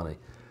so funny.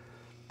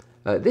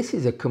 This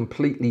is a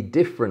completely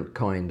different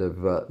kind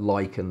of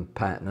lichen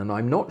pattern, and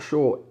I'm not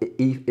sure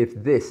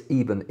if this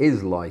even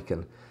is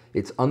lichen.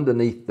 It's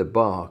underneath the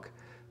bark.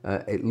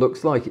 It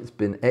looks like it's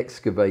been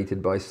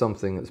excavated by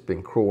something that's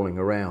been crawling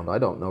around. I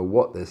don't know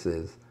what this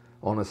is,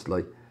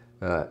 honestly.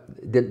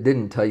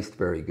 Didn't taste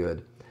very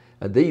good.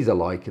 These are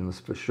lichens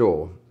for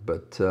sure,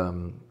 but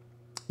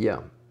yeah.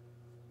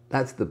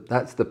 That's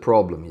the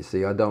problem, you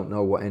see. I don't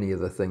know what any of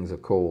the things are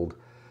called.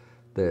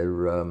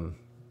 They're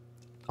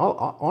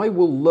I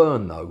will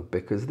learn though,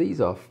 because these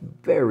are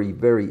very,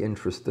 very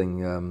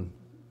interesting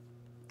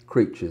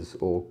creatures,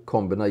 or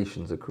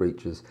combinations of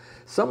creatures.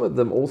 Some of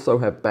them also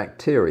have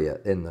bacteria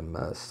in them,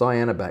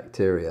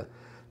 cyanobacteria,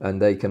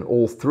 and they can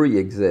all three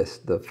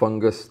exist: the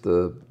fungus,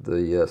 the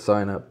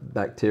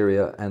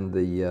cyanobacteria,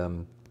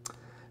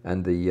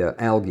 and the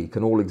algae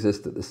can all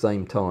exist at the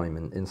same time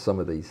in some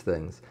of these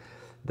things.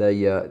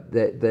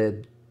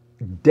 They're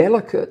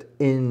delicate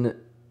in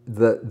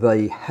that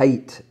they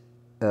hate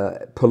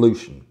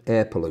pollution,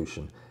 air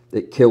pollution.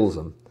 It kills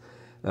them.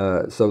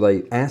 So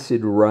they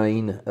acid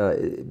rain,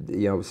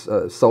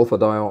 sulfur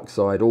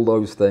dioxide, all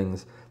those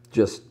things.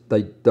 Just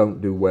they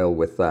don't do well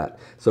with that.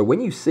 So when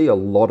you see a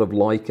lot of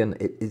lichen,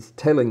 it's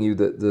telling you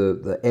that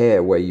the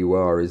air where you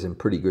are is in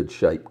pretty good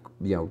shape,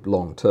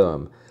 long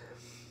term.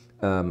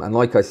 And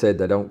like I said,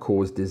 they don't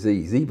cause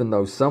disease, even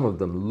though some of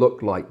them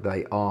look like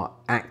they are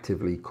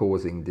actively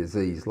causing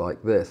disease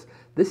like this.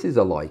 This is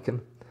a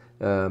lichen,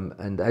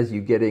 and as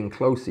you get in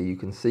closer, you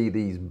can see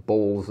these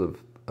balls of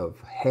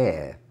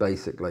hair,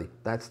 basically.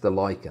 That's the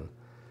lichen.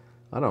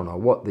 I don't know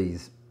what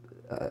these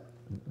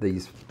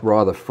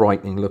rather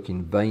frightening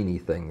looking veiny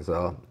things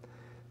are.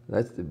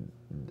 That's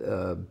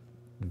the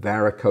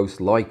varicose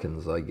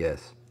lichens, I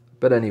guess.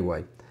 But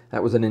anyway,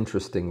 that was an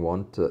interesting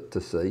one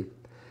to see.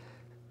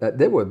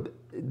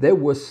 There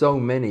were so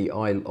many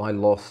I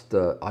lost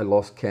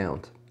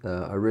count.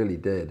 I really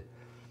did.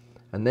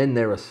 And then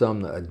there are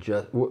some that are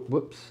just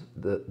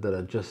that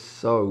are just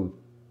so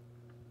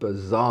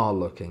bizarre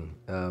looking.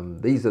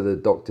 These are the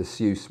Dr.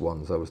 Seuss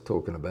ones I was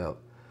talking about.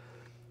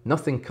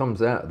 Nothing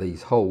comes out of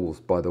these holes,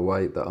 by the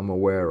way, that I'm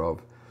aware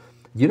of.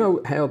 You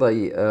know how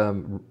they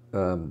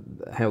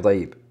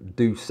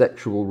do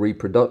sexual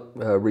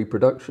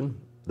reproduction?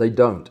 They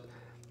don't.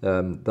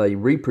 They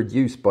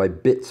reproduce by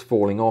bits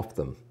falling off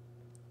them.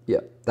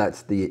 Yeah,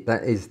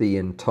 that is the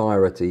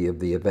entirety of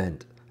the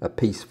event. A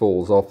piece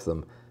falls off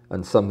them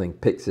and something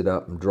picks it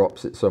up and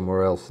drops it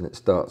somewhere else and it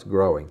starts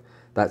growing.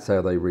 That's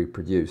how they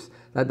reproduce.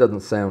 That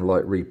doesn't sound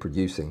like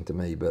reproducing to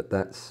me, but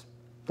that's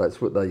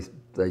what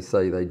they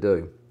say they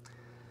do.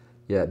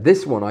 Yeah,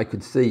 this one I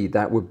could see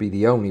that would be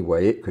the only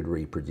way it could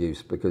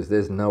reproduce, because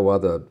there's no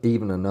other,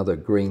 even another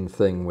green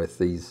thing with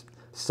these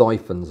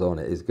siphons on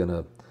it is going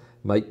to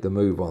make the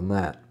move on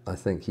that. I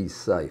think he's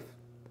safe.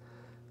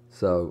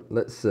 So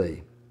let's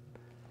see.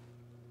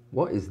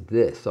 What is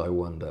this, I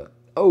wonder?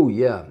 Oh,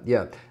 yeah.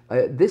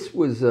 This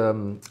was,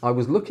 I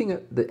was looking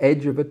at the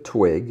edge of a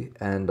twig,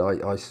 and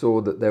I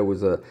saw that there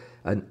was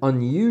an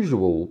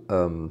unusual,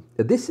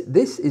 this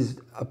is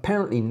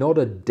apparently not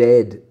a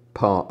dead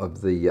part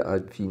of the,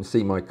 if you can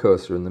see my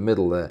cursor in the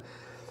middle there,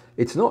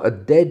 it's not a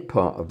dead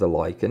part of the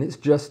lichen, it's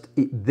just,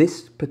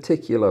 this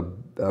particular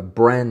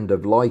brand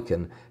of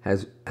lichen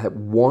has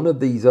one of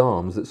these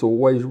arms that's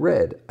always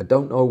red. I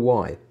don't know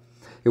why.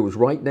 It was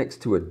right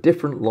next to a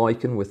different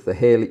lichen with the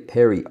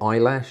hairy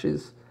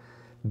eyelashes.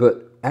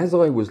 But as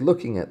I was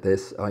looking at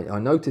this, I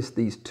noticed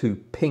these two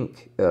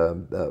pink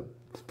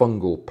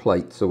fungal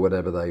plates or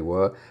whatever they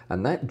were,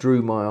 and that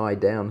drew my eye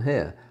down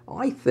here.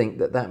 I think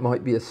that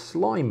might be a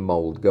slime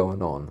mold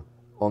going on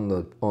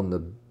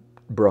the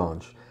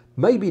branch.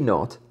 Maybe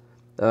not.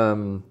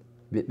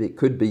 It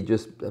could be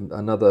just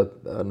another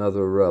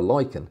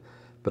lichen,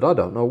 but I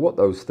don't know what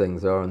those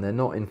things are, and they're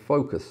not in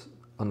focus.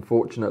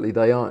 Unfortunately,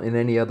 they aren't in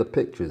any other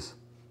pictures.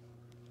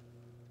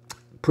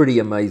 Pretty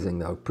amazing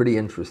though, pretty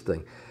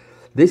interesting.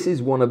 This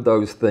is one of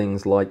those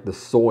things like the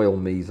soil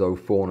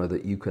mesofauna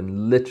that you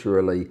can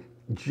literally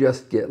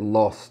just get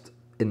lost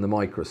in the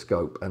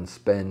microscope and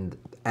spend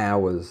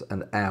hours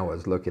and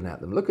hours looking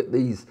at them. Look at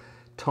these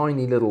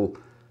tiny little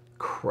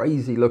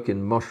crazy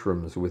looking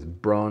mushrooms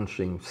with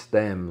branching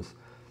stems,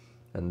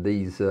 and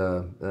these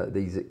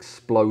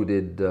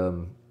exploded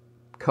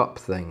cup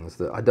things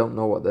that I don't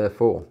know what they're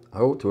for. I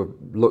ought to have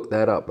looked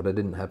that up, but I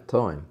didn't have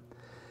time.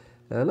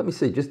 Let me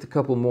see, just a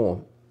couple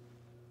more.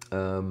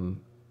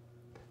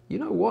 You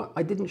know what?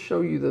 I didn't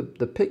show you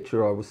the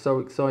picture I was so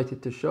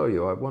excited to show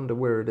you. I wonder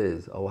where it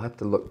is. I'll have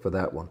to look for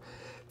that one.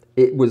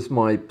 It was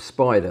my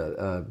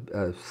spider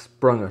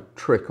sprung a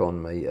trick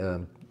on me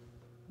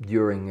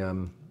during...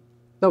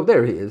 oh,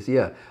 there he is,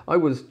 yeah. I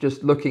was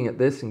just looking at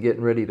this and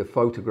getting ready to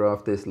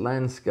photograph this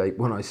landscape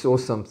when I saw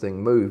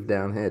something move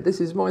down here.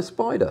 This is my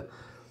spider.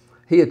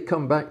 He had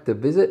come back to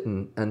visit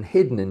and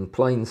hidden in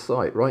plain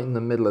sight right in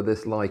the middle of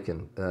this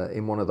lichen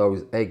in one of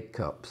those egg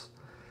cups.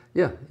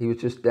 Yeah, he was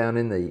just down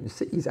in there. You can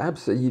see he's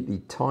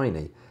absolutely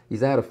tiny.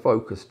 He's out of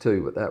focus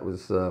too, but that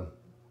was,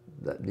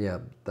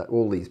 that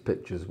all these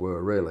pictures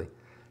were really.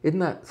 Isn't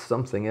that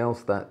something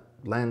else, that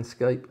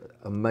landscape?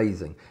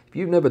 Amazing. If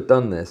you've never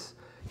done this,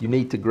 you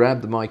need to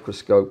grab the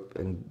microscope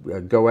and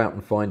go out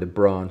and find a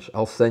branch.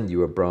 I'll send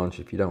you a branch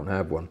if you don't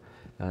have one.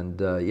 And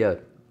yeah,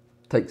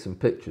 take some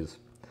pictures.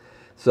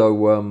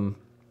 So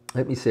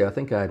let me see, I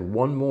think I had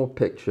one more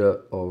picture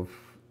of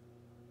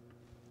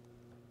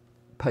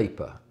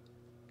paper.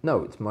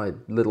 No, it's my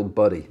little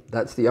buddy.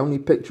 That's the only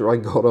picture I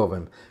got of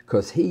him,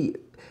 because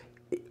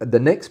the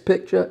next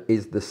picture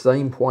is the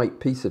same white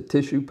piece of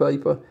tissue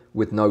paper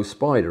with no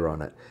spider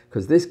on it,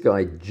 because this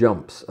guy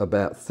jumps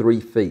about 3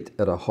 feet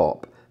at a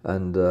hop,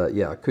 and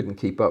yeah, I couldn't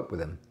keep up with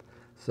him.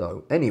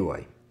 So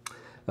anyway,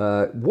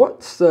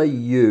 what say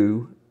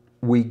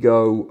we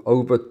go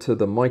over to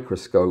the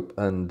microscope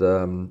and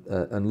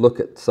look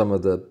at some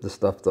of the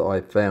stuff that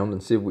I found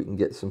and see if we can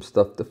get some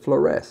stuff to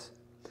fluoresce.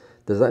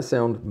 Does that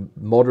sound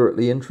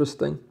moderately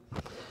interesting?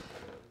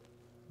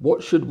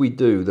 What should we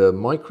do, the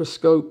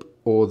microscope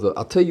or the...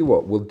 I'll tell you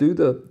what, we'll do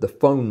the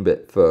phone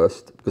bit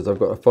first, because I've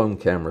got a phone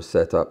camera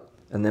set up,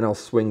 and then I'll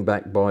swing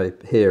back by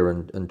here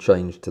and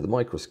change to the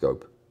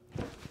microscope.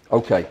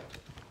 Okay,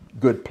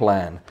 good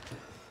plan.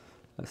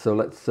 So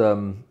let's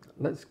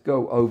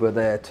go over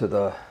there to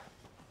the...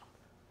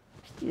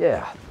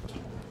 Yeah.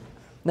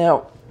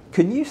 Now,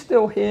 can you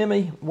still hear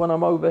me when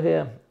I'm over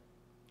here?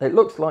 It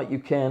looks like you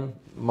can.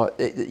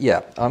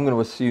 Yeah, I'm going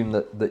to assume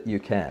that you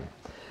can.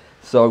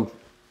 So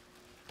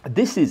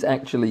this is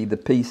actually the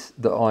piece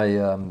that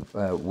I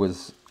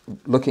was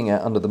looking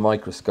at under the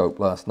microscope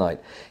last night.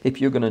 If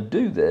you're going to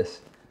do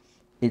this,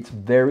 it's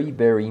very,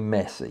 very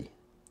messy.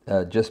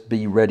 Just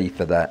be ready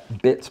for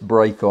that. Bits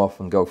break off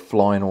and go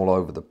flying all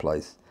over the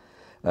place.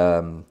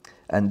 And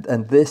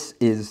this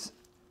is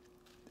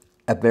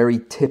a very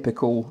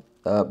typical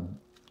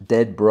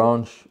dead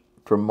branch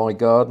from my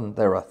garden.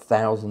 There are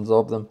thousands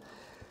of them.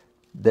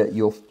 That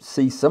you'll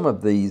see some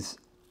of these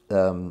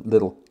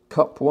little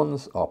cup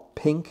ones are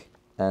pink,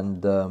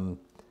 and I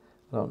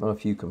don't know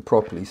if you can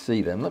properly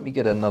see them. Let me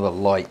get another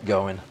light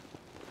going.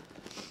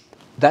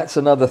 That's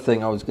another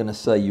thing I was going to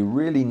say. You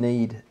really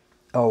need...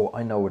 Oh,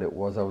 I know what it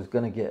was. I was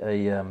going to get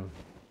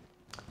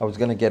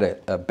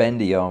a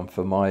bendy arm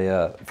for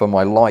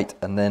my light,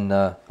 and then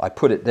I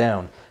put it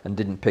down and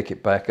didn't pick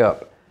it back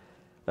up.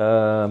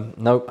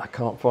 Nope, I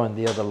can't find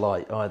the other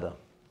light either.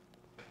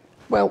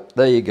 Well,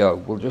 there you go.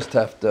 We'll just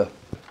have to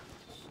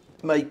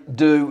make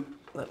do.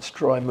 Let's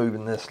try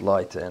moving this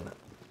light in.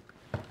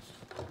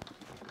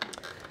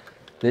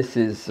 This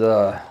is,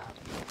 yeah,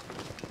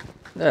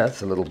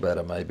 that's a little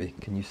better maybe.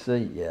 Can you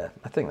see? Yeah,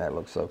 I think that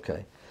looks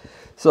okay.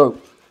 So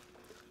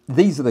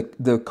these are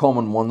the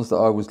common ones that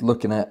I was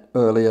looking at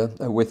earlier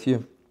with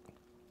you.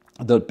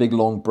 The big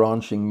long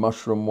branching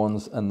mushroom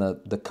ones and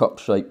the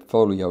cup-shaped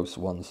foliose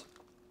ones.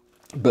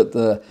 But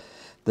the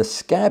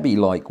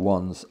scabby-like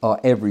ones are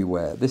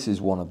everywhere. This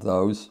is one of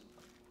those.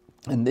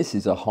 And this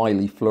is a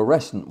highly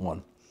fluorescent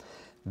one.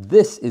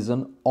 This is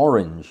an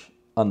orange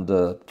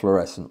under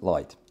fluorescent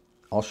light.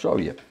 I'll show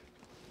you.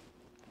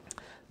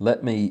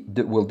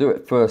 We'll do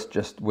it first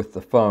just with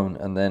the phone,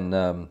 and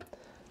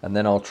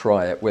then I'll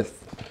try it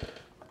with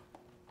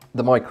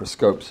the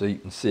microscope so you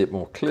can see it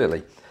more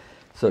clearly.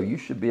 So you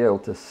should be able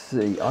to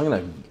see. I'm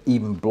going to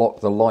even block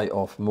the light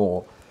off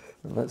more.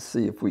 And let's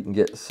see if we can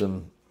get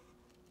some...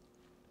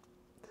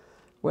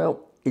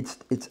 Well, it's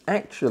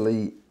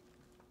actually...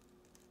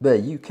 There,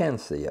 you can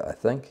see it, I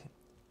think.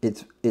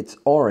 It's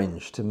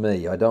orange to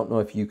me. I don't know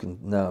if you can...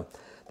 No,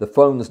 the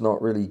phone's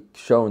not really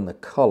showing the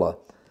color.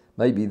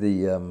 Maybe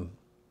the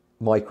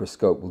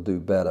microscope will do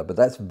better, but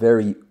that's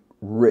very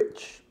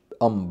rich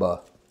umber.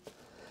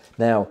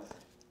 Now,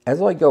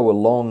 as I go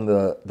along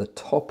the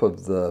top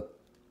of the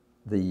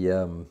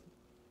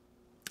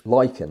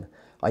lichen,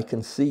 I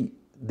can see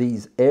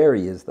these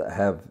areas that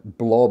have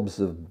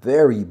blobs of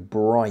very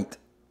bright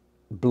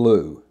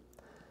blue.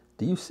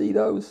 Do you see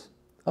those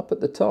up at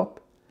the top?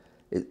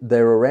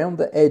 They're around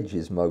the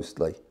edges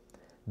mostly.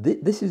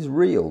 This is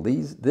real.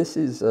 This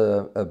is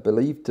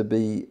believed to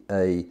be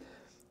a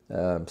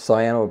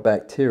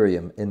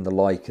cyanobacterium in the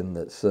lichen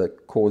that's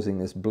causing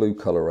this blue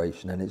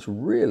coloration, and it's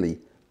really,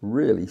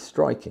 really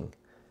striking.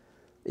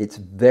 It's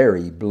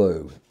very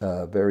blue,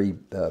 very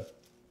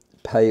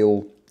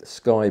pale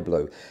sky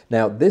blue.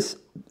 Now this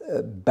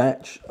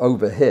batch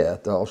over here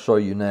that I'll show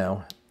you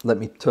now, let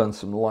me turn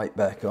some light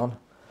back on.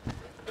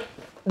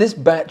 This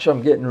batch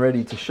I'm getting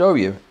ready to show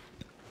you,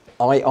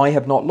 I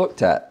have not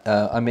looked at.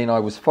 I mean, I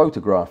was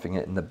photographing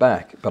it in the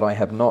back, but I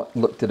have not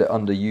looked at it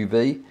under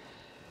UV,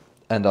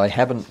 and I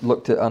haven't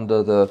looked at it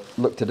under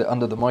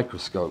the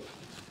microscope.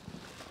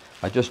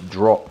 I just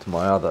dropped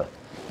my other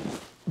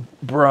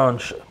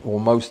branch, or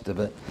most of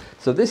it.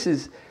 So this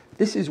is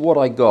what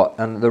I got,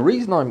 and the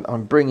reason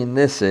I'm bringing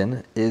this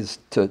in is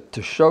to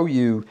show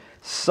you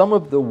some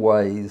of the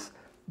ways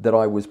that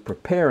I was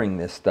preparing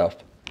this stuff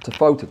to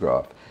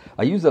photograph.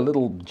 I use a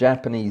little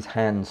Japanese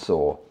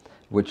handsaw,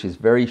 which is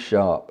very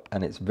sharp,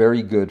 and it's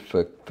very good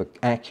for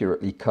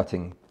accurately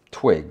cutting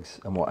twigs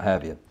and what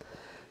have you.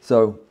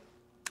 So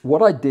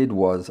what I did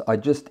was I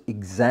just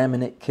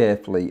examine it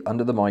carefully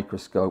under the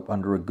microscope,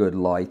 under a good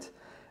light,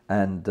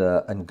 and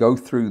go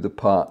through the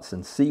parts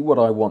and see what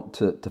I want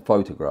to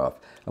photograph.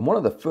 And one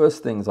of the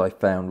first things I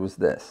found was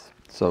this.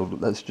 So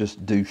let's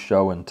just do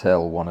show and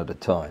tell one at a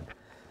time.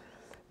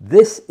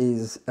 This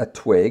is a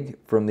twig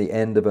from the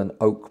end of an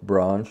oak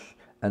branch,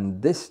 and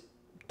this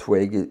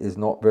twig is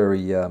not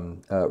very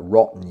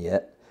rotten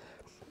yet,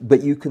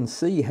 but you can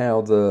see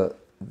how the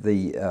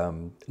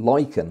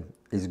lichen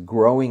is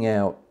growing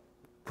out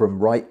from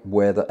right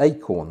where the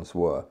acorns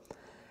were.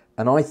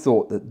 And I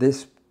thought that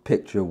this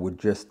picture would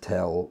just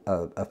tell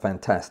a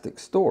fantastic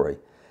story.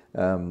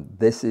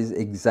 This is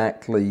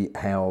exactly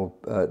how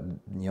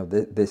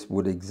this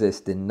would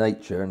exist in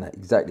nature, and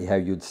exactly how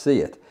you'd see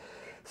it.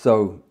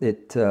 So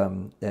it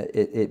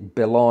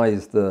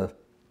belies the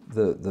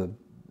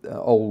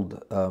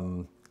old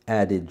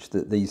adage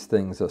that these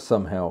things are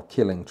somehow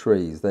killing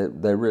trees.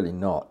 They're really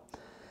not.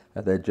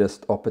 They're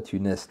just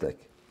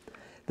opportunistic.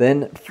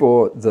 Then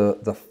for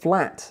the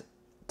flat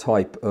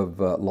type of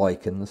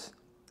lichens,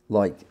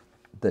 like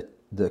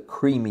the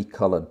creamy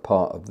colored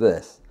part of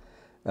this,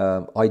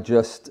 I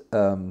just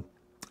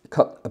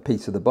cut a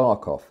piece of the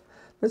bark off.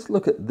 Let's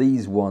look at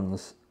these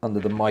ones under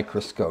the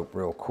microscope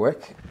real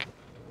quick.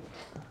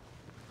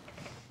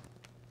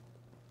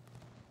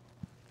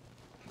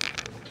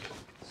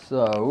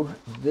 So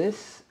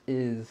this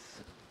is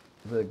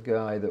the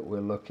guy that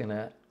we're looking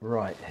at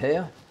right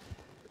here,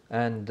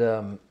 and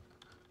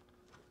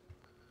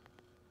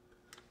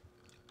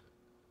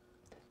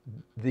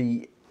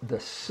the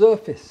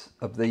surface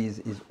of these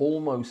is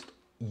almost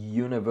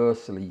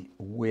universally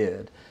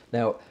weird.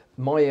 Now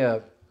my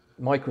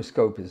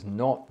microscope is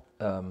not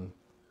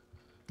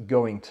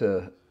going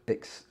to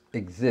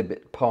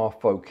exhibit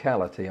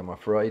parfocality, I'm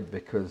afraid,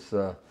 because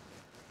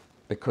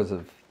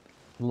of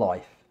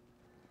life.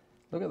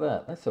 Look at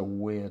that. That's a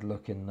weird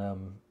looking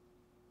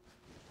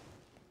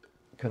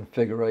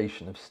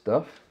configuration of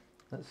stuff.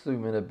 Let's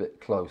zoom in a bit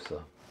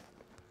closer.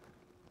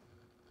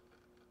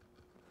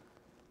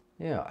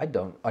 Yeah, I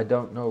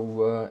don't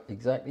know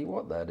exactly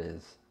what that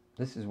is.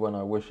 This is when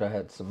I wish I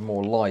had some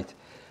more light.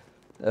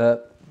 Oh,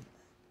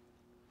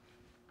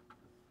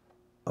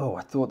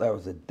 I thought that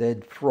was a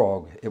dead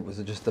frog. It was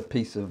just a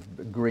piece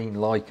of green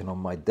lichen on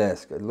my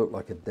desk. It looked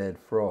like a dead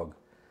frog.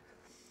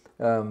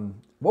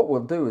 What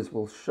we'll do is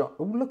we'll show.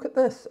 Oh, look at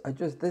this!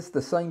 This is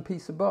the same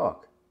piece of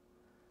bark,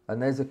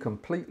 and there's a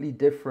completely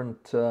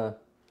different. I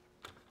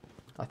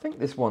think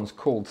this one's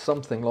called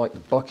something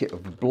like bucket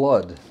of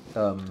blood,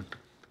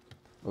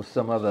 or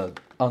some other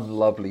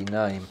unlovely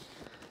name.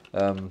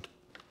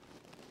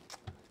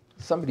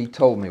 Somebody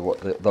told me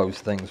what those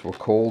things were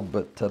called,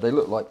 but they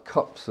look like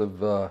cups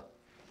of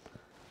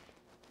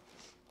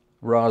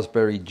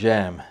raspberry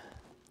jam.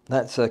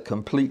 That's a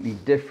completely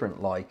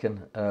different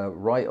lichen,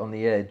 right on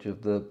the edge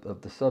of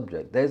the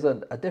subject. There's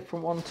a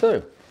different one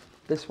too.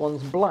 This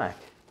one's black.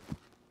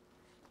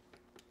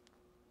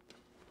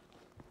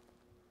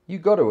 You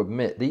got to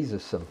admit, these are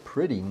some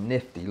pretty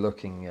nifty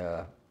looking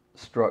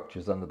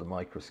structures under the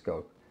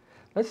microscope.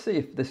 Let's see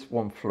if this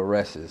one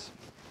fluoresces.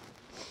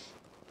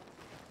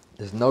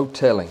 There's no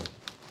telling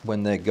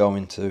when they're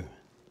going to.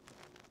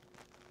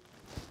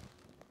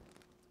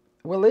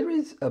 Well, there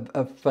is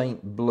a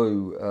faint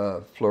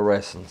blue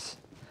fluorescence.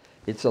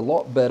 It's a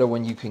lot better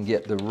when you can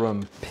get the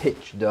room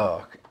pitch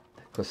dark,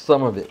 because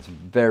some of it's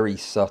very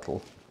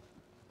subtle.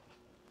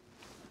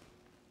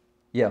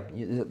 Yeah,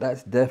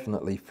 that's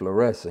definitely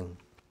fluorescing.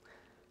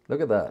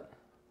 Look at that.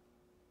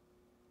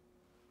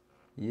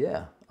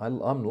 Yeah,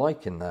 I'm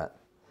liking that.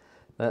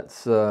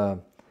 That's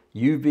UV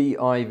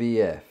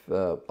IVF,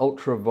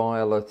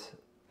 ultraviolet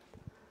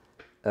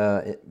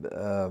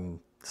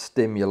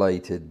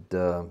stimulated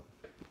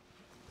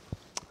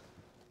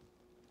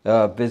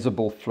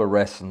visible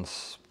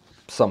fluorescence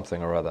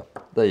something or other.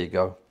 There you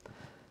go.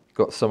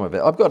 Got some of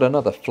it. I've got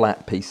another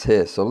flat piece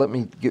here, so let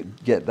me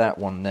get that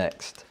one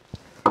next.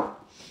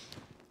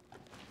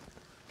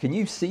 Can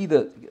you see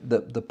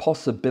the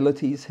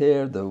possibilities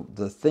here,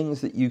 the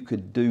things that you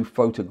could do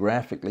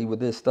photographically with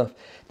this stuff?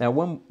 Now,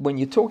 when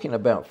you're talking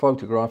about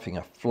photographing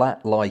a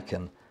flat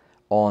lichen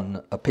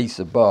on a piece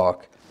of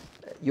bark,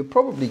 you're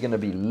probably going to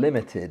be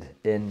limited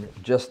in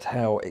just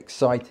how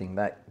exciting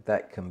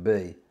that can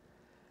be.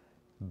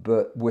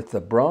 But with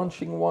the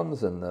branching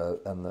ones and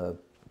the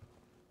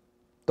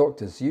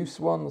Dr. Seuss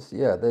ones,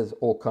 yeah, there's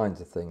all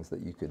kinds of things that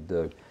you could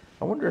do.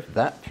 I wonder if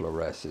that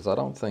fluoresces. I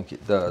don't think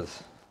it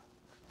does.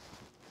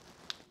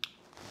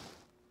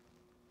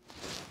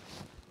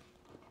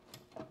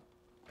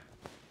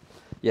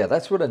 Yeah,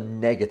 that's what a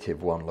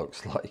negative one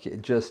looks like.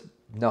 It just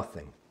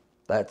nothing.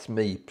 That's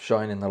me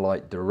shining the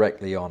light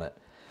directly on it.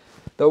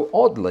 Though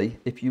oddly,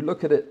 if you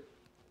look at it,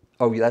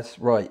 oh, that's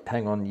right.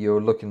 Hang on,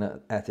 you're looking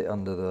at it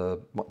under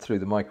through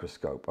the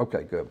microscope.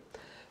 Okay, good.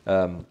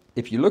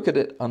 If you look at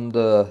it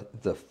under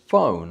the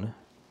phone,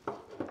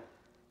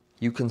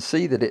 you can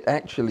see that it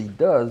actually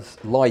does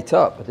light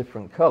up a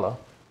different color.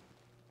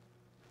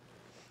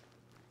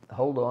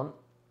 Hold on.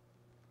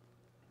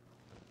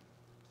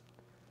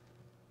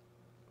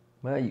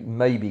 Well, you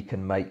maybe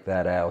can make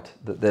that out,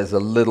 that there's a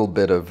little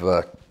bit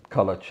of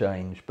color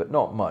change, but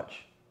not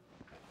much.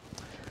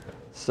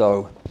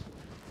 So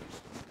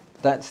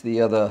that's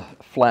the other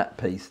flat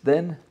piece.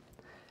 Then,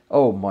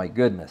 oh my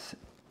goodness.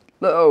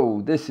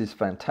 Oh, this is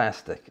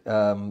fantastic.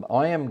 I'm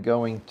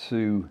going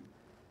to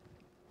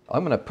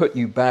put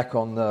you back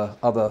on the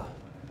other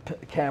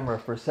camera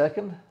for a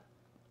second.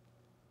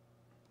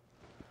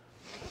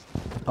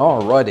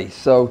 Alrighty,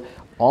 so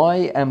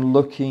I am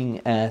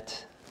looking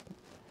at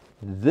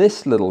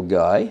this little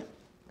guy,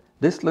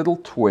 this little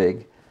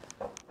twig.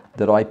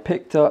 that I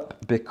picked up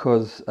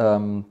because,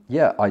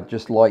 yeah, I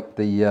just like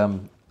the,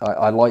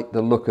 I like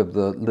the look of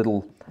the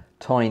little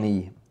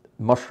tiny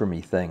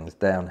mushroomy things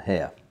down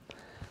here.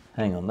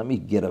 Hang on, let me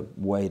get a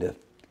way to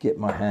get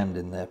my hand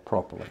in there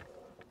properly.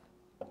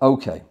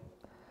 Okay,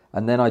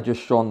 and then I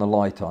just shone the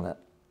light on it.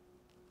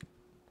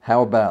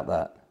 How about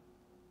that?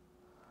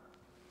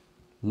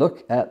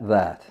 Look at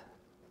that.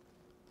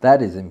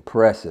 That is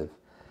impressive.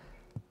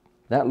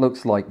 That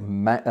looks like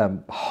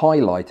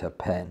highlighter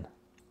pen.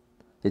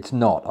 It's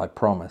not, I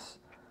promise.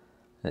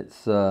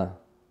 It's a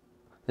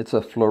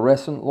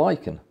fluorescent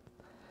lichen.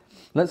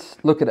 Let's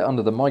look at it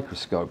under the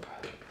microscope.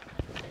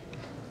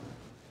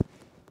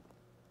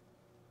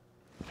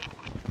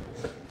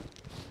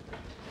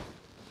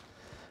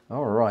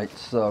 All right,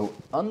 so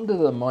under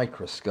the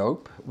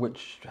microscope,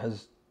 which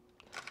has,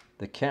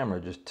 the camera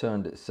just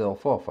turned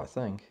itself off, I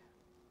think.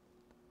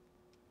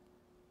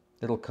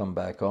 It'll come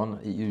back on,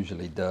 it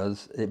usually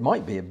does. It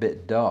might be a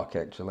bit dark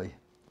actually.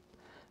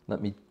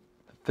 Let me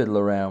fiddle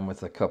around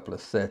with a couple of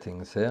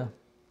settings here.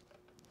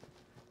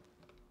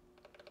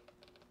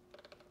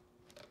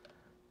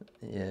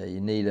 Yeah, you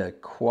need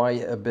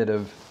quite a bit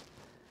of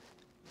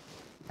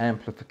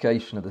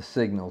amplification of the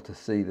signal to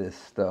see this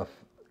stuff.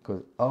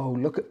 Because, oh,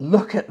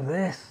 look at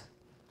this.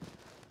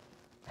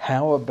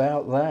 How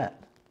about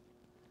that?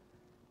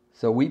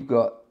 So we've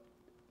got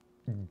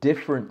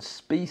different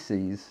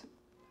species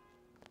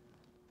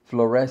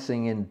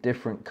fluorescing in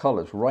different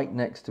colors right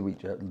next to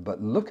each other.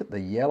 But look at the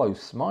yellow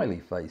smiley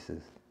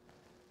faces.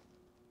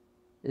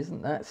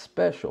 Isn't that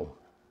special?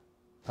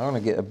 I want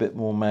to get a bit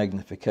more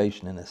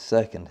magnification in a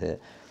second here.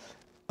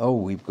 Oh,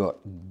 we've got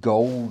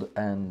gold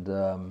and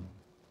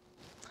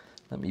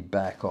let me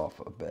back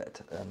off a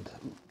bit and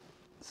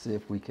see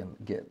if we can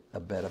get a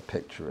better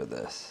picture of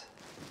this.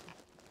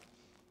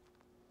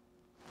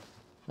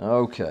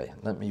 Okay,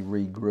 let me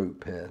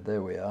regroup here.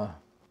 There we are.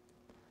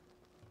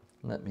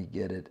 Let me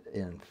get it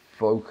in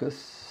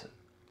focus.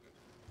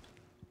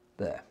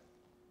 There.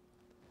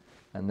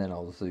 And then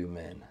I'll zoom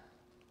in.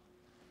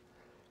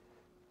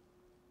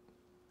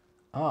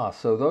 Ah,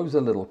 so those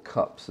are little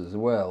cups as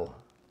well.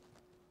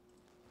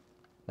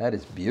 That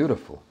is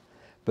beautiful.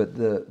 But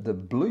the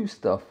blue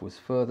stuff was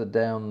further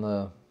down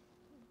the...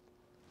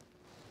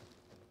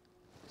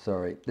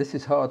 Sorry, this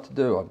is hard to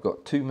do. I've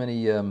got too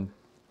many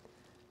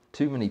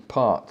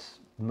parts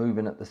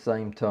moving at the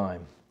same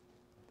time.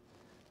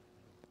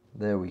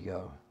 There we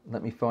go.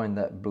 Let me find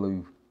that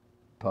blue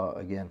part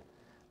again.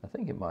 I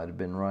think it might have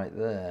been right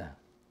there.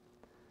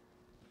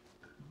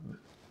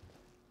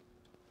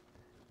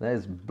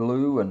 There's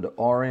blue and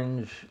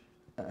orange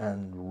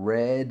and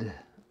red.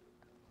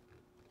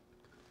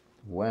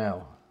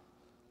 Wow.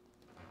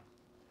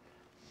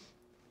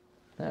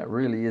 That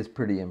really is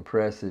pretty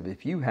impressive.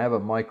 If you have a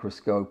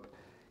microscope,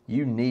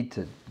 you need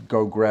to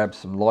go grab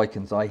some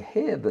lichens. I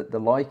hear that the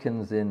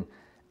lichens in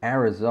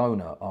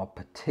Arizona are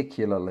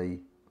particularly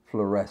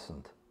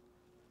fluorescent.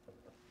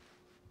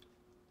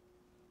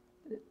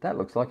 That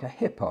looks like a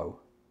hippo.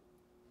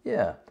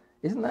 Yeah,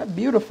 isn't that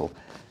beautiful?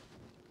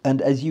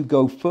 And as you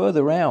go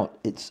further out,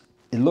 it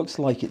looks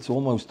like it's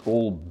almost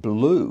all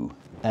blue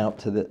out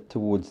to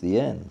towards the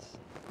ends.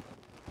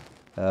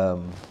 Oh,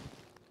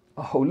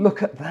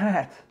 look at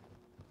that.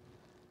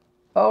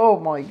 Oh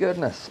my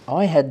goodness,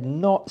 I had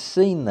not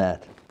seen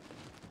that.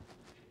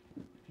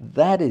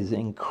 That is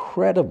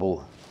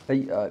incredible.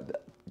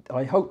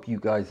 I hope you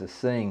guys are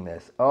seeing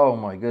this. Oh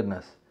my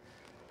goodness.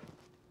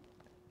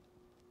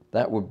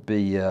 That would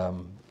be,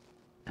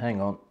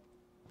 hang on.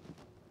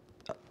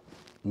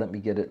 Let me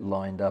get it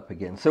lined up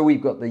again. So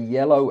we've got the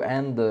yellow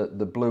and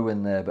the blue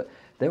in there, but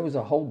there was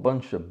a whole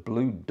bunch of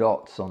blue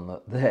dots on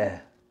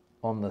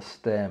the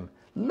stem.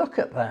 Look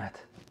at that.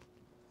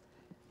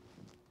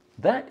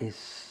 That is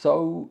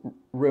so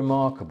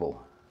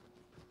remarkable.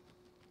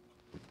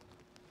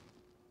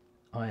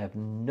 I have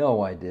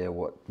no idea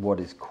what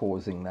is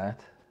causing that.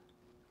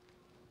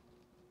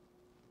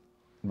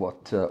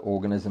 What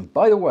organism.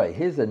 By the way,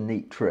 here's a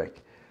neat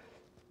trick.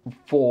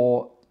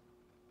 Oh,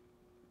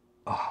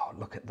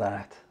 look at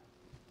that.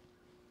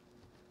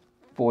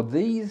 For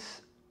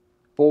these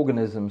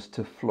organisms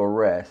to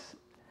fluoresce,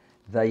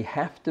 they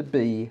have to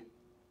be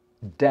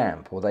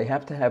damp, or they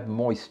have to have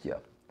moisture.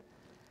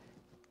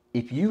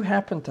 If you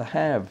happen to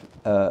have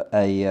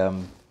a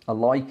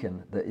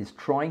lichen that is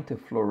trying to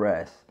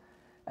fluoresce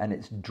and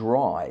it's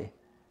dry,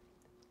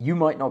 you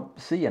might not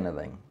see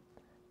anything.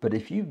 But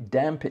if you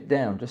damp it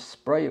down, just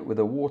spray it with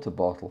a water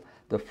bottle,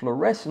 the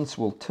fluorescence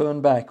will turn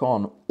back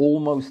on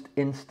almost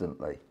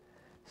instantly,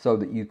 so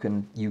that you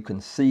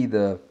can see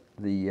the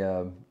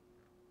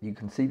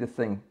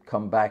thing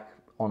come back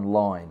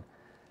online.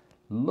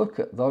 Look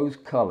at those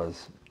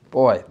colors.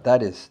 Boy,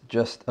 that is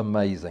just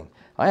amazing.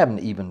 I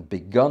haven't even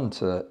begun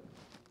to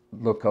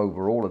look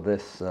over all of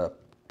this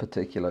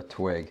particular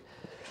twig.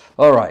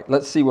 All right,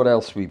 let's see what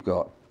else we've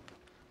got.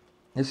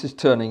 This is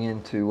turning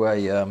into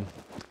a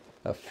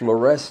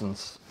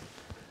fluorescence.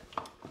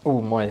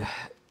 Oh, my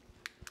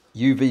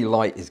UV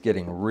light is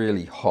getting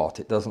really hot.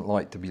 It doesn't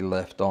like to be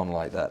left on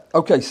like that.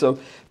 Okay, so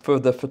for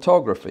the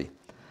photography,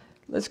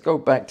 let's go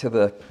back to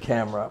the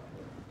camera.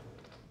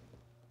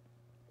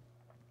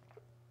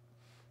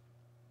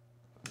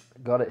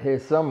 Got it here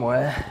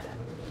somewhere.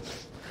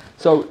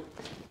 So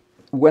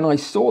when I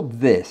saw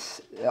this,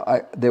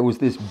 there was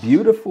this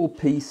beautiful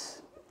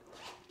piece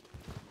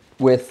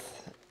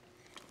with,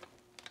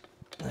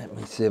 let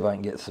me see if I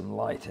can get some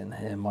light in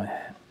here, my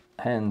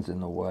hand's in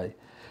the way.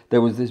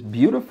 There was this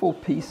beautiful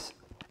piece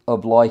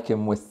of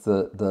lichen with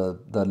the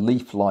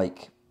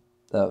leaf-like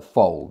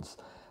folds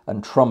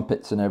and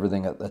trumpets and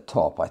everything at the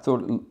top. I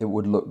thought it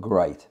would look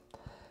great.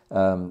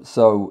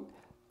 So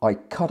I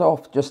cut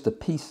off just a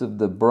piece of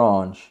the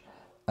branch,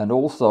 and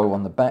also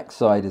on the back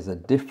side is a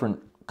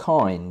different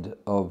kind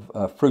of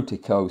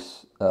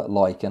fruticose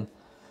lichen.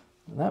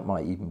 That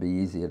might even be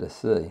easier to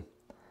see.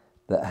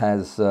 That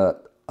has a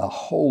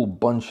whole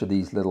bunch of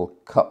these little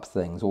cup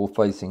things all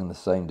facing in the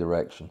same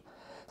direction.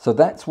 So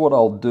that's what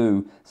I'll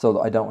do so that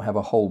I don't have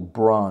a whole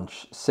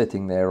branch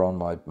sitting there on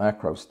my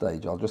macro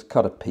stage. I'll just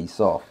cut a piece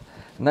off.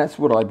 And that's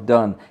what I've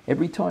done.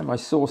 Every time I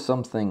saw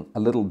something a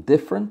little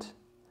different,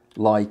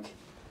 like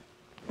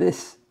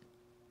this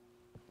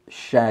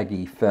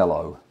shaggy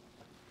fellow,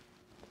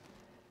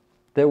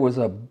 there was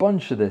a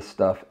bunch of this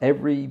stuff.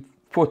 Every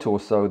foot or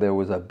so there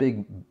was a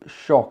big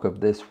shock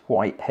of this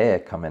white hair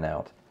coming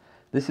out.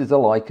 This is a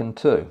lichen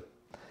too.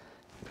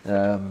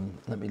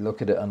 Let me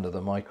look at it under the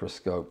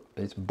microscope.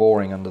 It's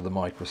boring under the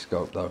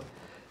microscope though.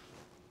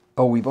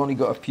 Oh, we've only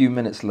got a few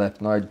minutes left,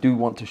 and I do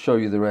want to show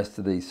you the rest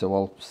of these, so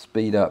I'll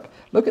speed up.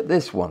 Look at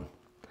this one.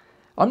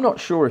 I'm not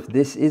sure if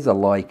this is a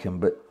lichen,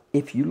 but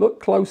if you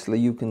look closely,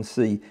 you can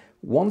see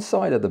one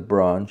side of the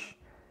branch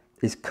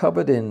is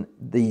covered in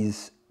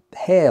these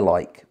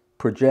hair-like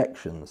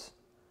projections.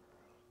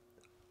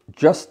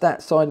 Just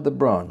that side of the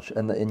branch,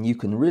 and you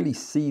can really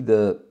see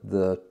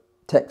the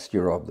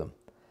texture of them.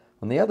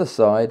 On the other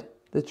side,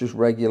 they're just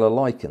regular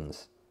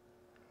lichens.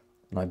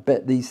 And I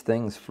bet these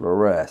things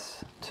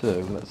fluoresce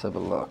too. Let's have a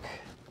look.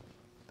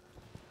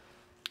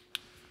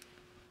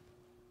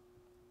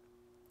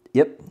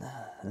 Yep,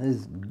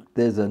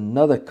 there's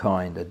another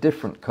kind, a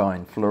different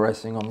kind,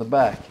 fluorescing on the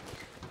back.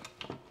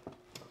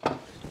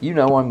 You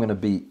know I'm going to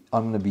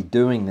be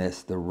doing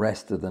this the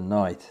rest of the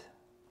night.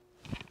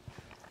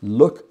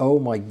 Look, oh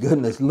my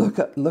goodness, look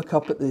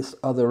up at this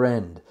other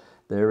end.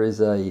 There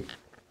is a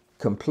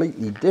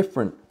completely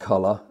different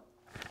color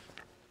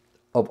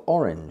of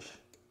orange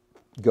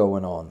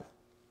going on.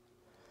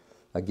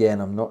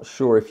 Again, I'm not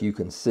sure if you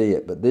can see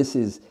it, but this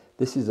is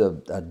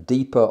a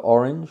deeper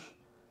orange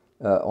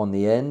on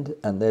the end,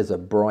 and there's a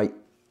bright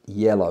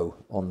yellow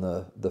on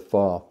the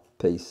far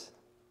piece.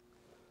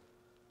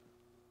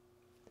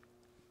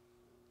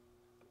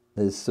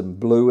 There's some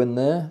blue in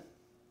there.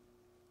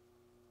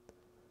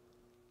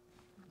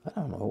 I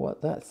don't know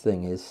what that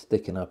thing is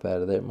sticking up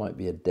out of there. It might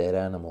be a dead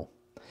animal.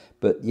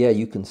 But yeah,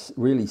 you can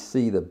really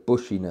see the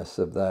bushiness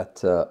of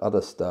that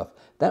other stuff.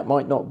 That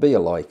might not be a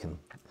lichen.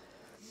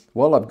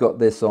 While I've got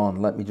this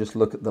on, let me just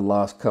look at the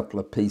last couple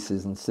of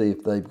pieces and see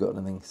if they've got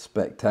anything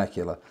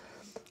spectacular.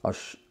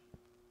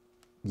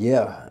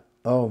 Yeah,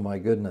 oh my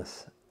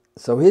goodness.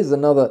 So here's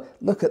another,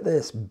 look at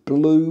this,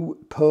 blue,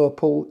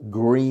 purple,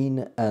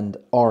 green and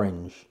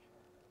orange.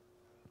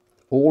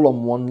 All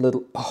on one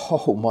little,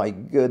 oh my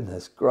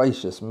goodness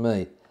gracious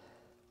me.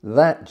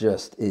 That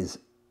just is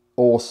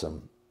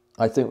awesome.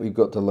 I think we've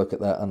got to look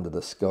at that under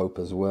the scope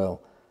as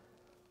well.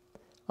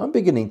 I'm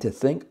beginning to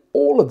think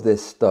all of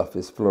this stuff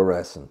is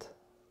fluorescent.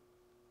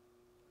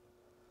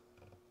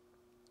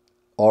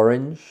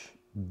 Orange,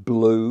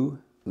 blue,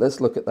 let's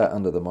look at that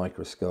under the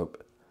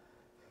microscope.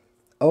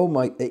 Oh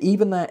my,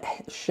 even that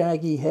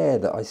shaggy hair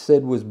that I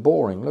said was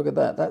boring, look at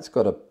that, that's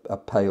got a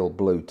pale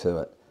blue to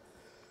it.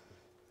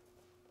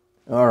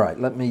 All right,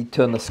 let me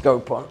turn the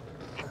scope on.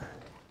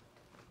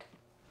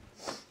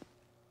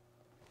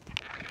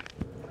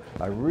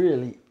 I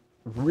really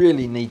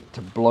need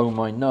to blow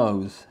my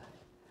nose.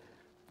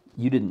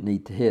 You didn't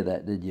need to hear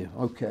that, did you?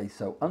 Okay,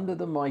 so under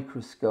the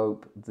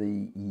microscope,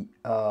 the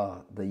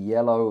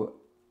yellow,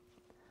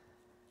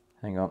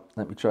 hang on,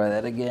 let me try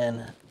that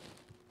again.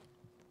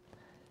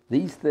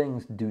 These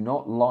things do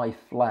not lie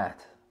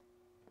flat.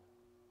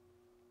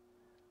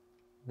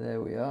 There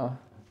we are.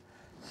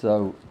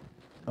 So,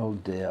 oh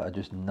dear, I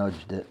just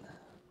nudged it.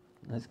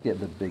 Let's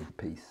get the big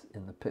piece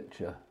in the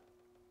picture.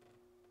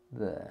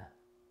 There.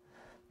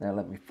 Now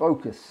let me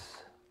focus.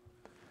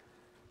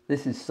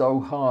 This is so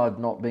hard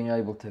not being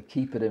able to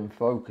keep it in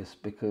focus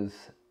because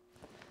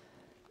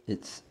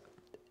it's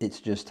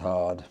just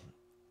hard.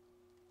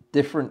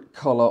 Different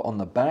color on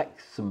the back,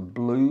 some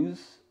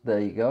blues. There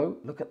you go.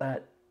 Look at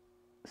that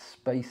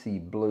spacey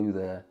blue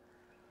there.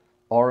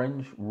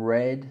 Orange,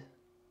 red.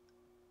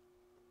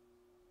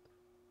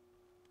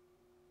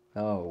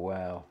 Oh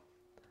wow.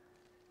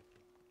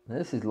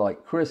 This is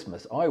like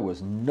Christmas. I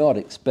was not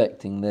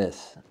expecting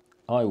this.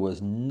 I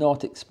was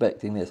not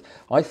expecting this.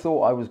 I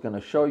thought I was going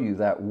to show you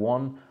that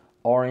one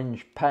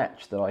orange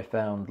patch that I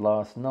found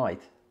last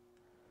night,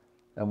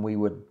 and we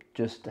would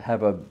just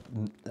have a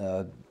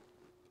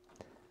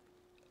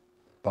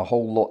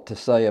whole lot to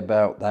say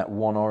about that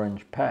one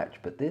orange patch.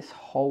 But this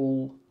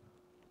whole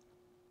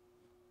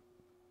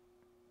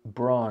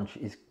branch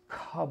is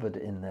covered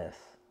in this.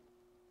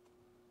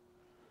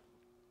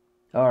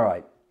 All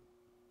right,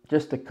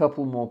 just a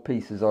couple more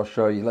pieces I'll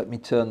show you. Let me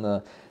turn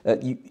the,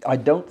 I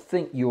don't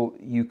think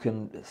you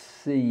can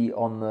see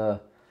on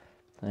the,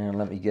 hang on,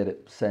 let me get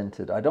it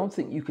centered. I don't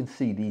think you can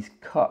see these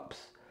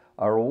cups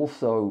are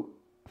also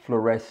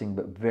fluorescing,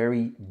 but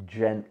very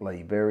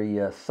gently, very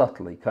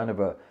subtly, kind of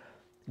a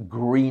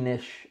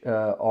greenish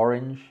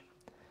orange.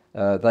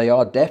 They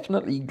are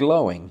definitely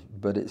glowing,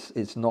 but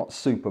it's not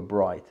super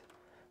bright.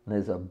 And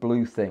there's a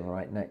blue thing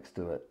right next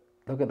to it.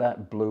 Look at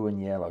that blue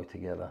and yellow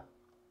together.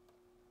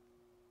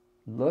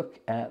 Look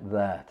at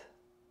that.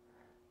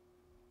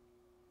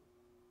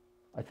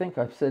 I think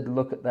I've said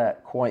look at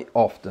that quite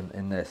often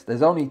in this.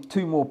 There's only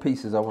two more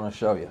pieces I want to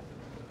show you.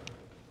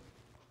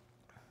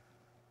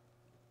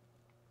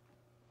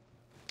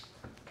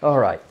 All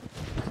right.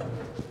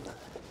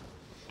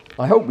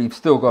 I hope we've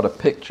still got a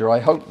picture. I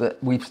hope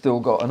that we've still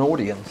got an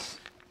audience.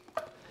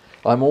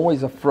 I'm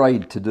always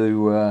afraid to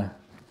do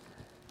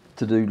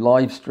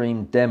live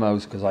stream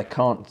demos because I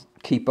can't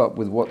keep up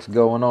with what's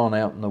going on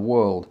out in the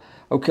world.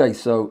 Okay,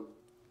 so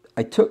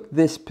I took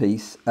this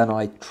piece and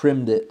I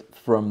trimmed it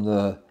from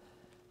the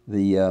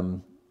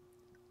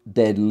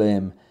dead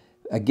limb,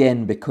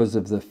 again because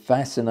of the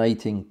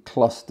fascinating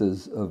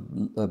clusters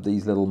of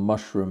these little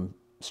mushroom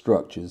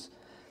structures,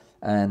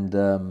 and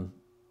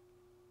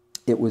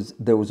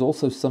there was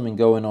also something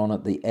going on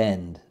at the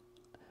end.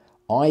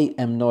 I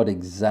am not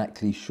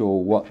exactly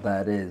sure what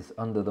that is.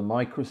 Under the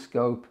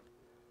microscope,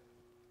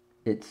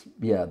 it's,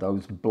 yeah,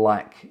 those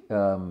black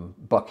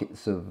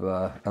buckets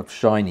of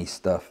shiny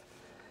stuff.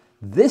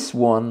 This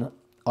one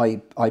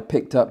I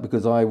picked up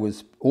because I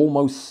was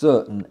almost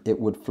certain it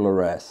would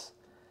fluoresce,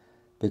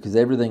 because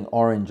everything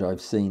orange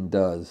I've seen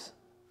does.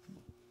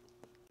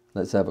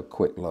 Let's have a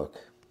quick look.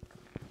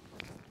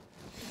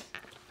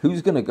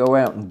 Who's going to go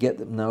out and get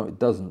them? No, it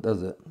doesn't,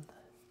 does it?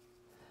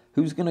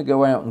 Who's going to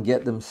go out and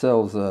get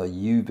themselves a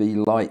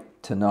UV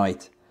light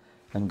tonight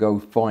and go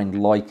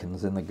find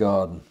lichens in the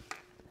garden?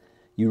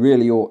 You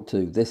really ought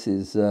to. This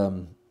is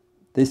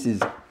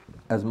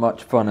as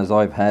much fun as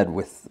I've had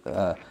with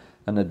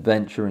an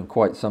adventure in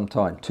quite some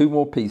time. Two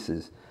more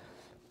pieces.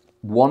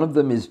 One of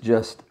them is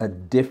just a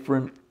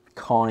different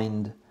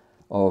kind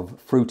of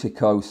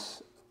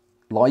fruticose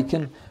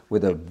lichen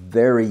with a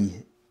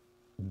very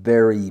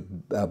bushy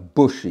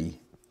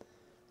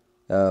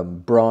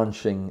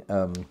branching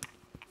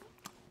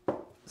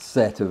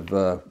set of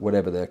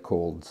whatever they're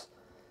called.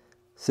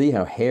 See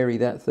how hairy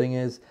that thing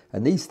is?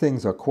 And these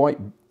things are quite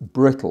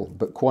brittle,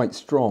 but quite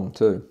strong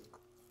too.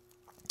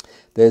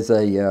 There's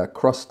a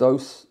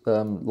crustose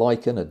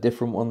lichen, a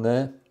different one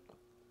there.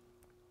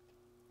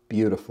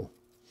 Beautiful.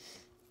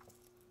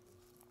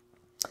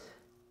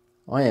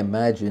 I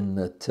imagine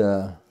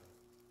that,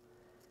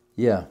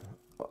 yeah,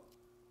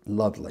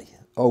 lovely.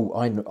 Oh,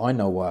 I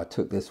know why I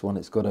took this one.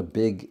 It's got a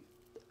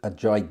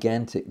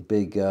gigantic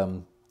big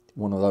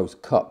one of those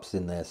cups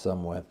in there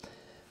somewhere.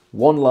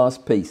 One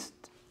last piece,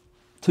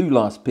 two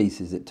last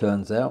pieces it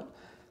turns out.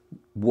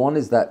 One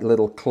is that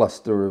little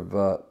cluster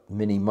of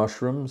mini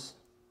mushrooms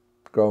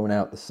growing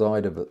out the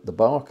side of the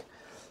bark,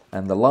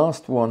 and the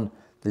last one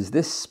is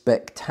this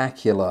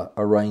spectacular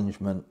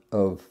arrangement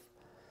of,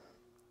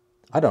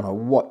 I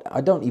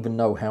don't even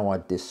know how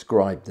I'd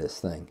describe this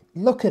thing.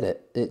 Look at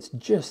it, it's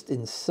just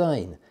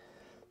insane.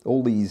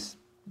 All these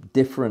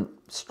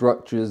different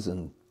structures,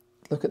 and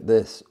look at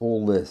this,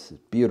 all this, it's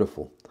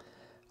beautiful.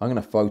 I'm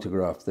going to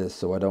photograph this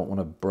so I don't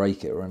want to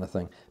break it or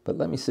anything, but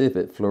let me see if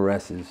it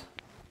fluoresces.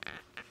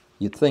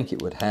 You'd think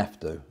it would have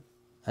to,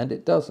 and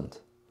it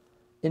doesn't.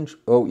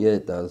 Oh yeah,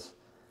 it does.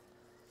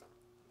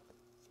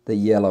 The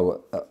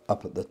yellow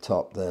up at the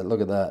top there, look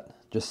at that,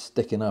 just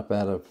sticking up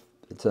out of,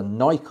 it's a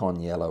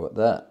Nikon yellow at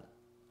that.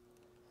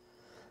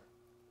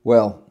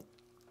 Well,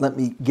 let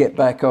me get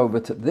back over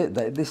to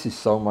this. This is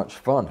so much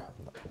fun.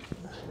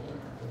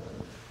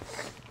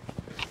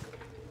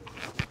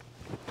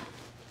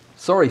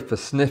 Sorry for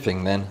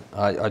sniffing then.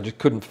 I just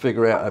couldn't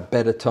figure out a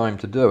better time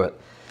to do it.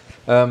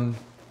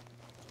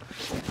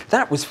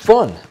 That was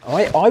fun.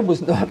 I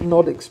was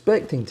not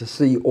expecting to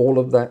see all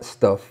of that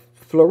stuff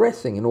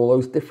fluorescing in all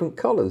those different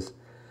colors.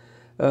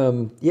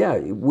 Yeah,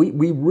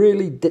 we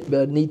really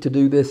need to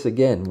do this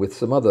again with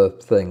some other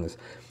things.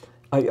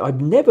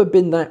 I've never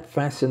been that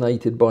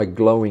fascinated by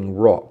glowing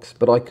rocks,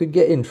 but I could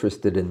get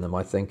interested in them,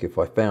 I think, if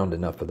I found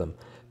enough of them.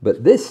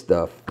 But this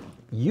stuff,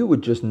 you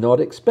would just not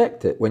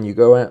expect it when you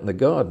go out in the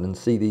garden and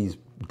see these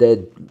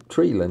dead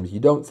tree limbs. You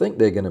don't think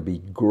they're going to be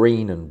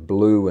green and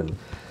blue and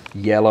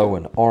yellow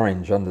and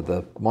orange under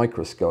the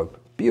microscope.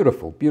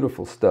 Beautiful,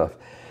 beautiful stuff.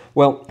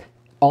 Well,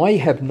 I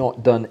have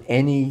not done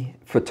any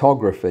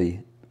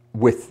photography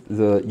with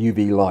the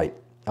UV light.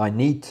 I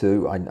need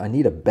to. I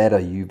need a better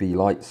UV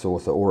light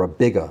source, or a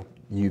bigger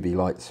UV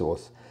light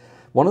source.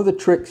 One of the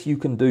tricks you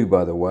can do,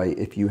 by the way,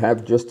 if you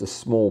have just a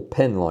small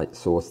pen light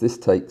source, this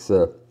takes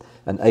an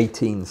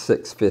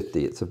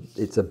 18650.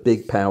 It's a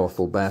big,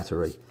 powerful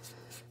battery,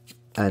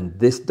 and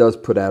this does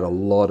put out a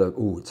lot of,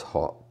 oh, it's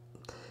hot.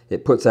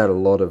 It puts out a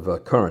lot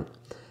of current,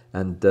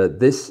 and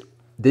this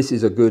this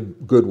is a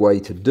good way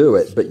to do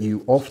it, but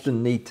you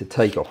often need to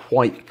take a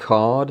white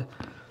card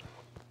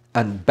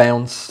and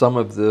bounce some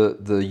of the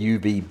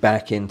UV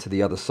back into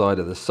the other side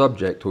of the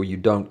subject, or you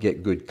don't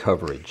get good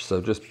coverage.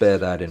 So just bear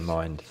that in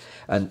mind.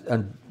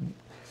 And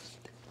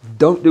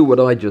don't do what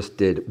I just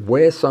did.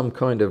 Wear some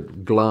kind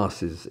of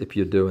glasses if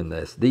you're doing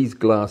this. These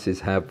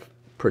glasses have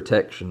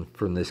protection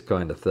from this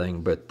kind of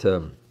thing, but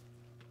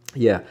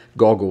yeah,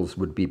 goggles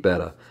would be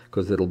better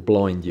because it'll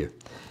blind you.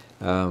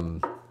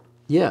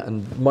 Yeah,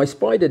 and my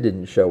spider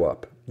didn't show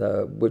up,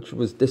 which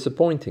was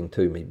disappointing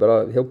to me,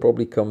 but he'll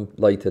probably come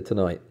later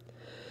tonight.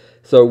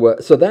 So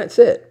so that's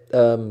it.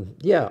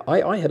 Yeah,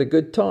 I had a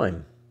good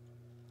time.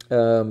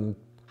 I'm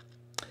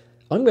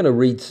going to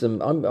read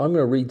some. I'm going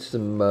to read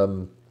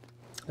some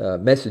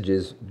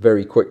messages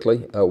very quickly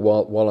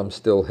while I'm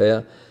still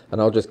here, and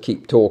I'll just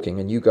keep talking,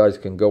 and you guys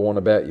can go on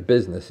about your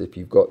business if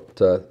you've got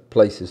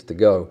places to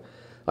go.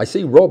 I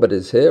see Robert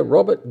is here.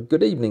 Robert,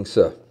 good evening,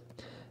 sir.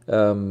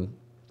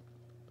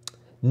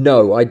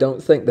 No, I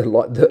don't think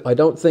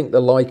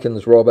the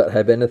lichens, Robert,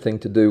 have anything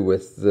to do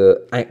with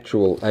the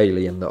actual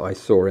alien that I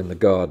saw in the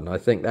garden. I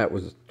think that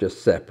was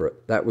just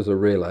separate. That was a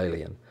real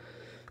alien.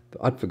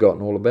 I'd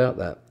forgotten all about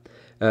that.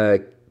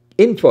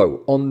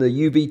 Info on the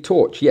UV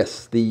torch.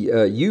 Yes, the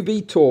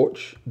UV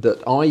torch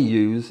that I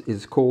use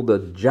is called the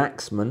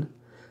Jacksman.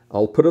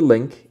 I'll put a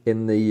link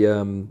in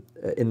the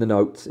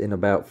notes in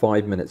about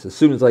 5 minutes. As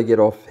soon as I get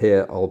off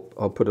here,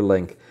 I'll put a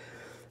link.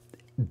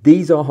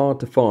 These are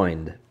hard to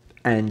find.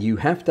 And you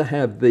have to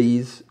have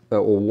these,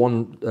 or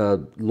one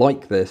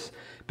like this,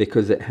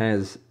 because it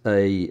has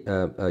a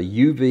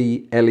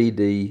UV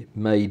LED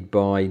made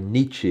by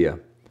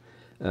Nichia,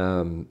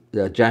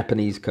 a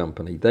Japanese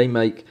company. They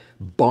make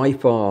by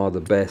far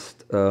the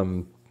best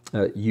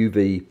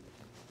UV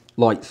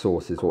light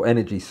sources or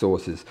energy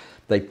sources.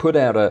 They put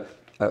out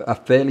a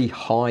fairly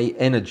high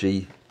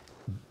energy,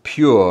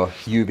 pure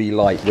UV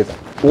light with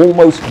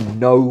almost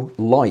no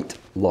light.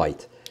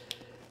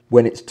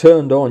 When it's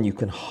turned on, you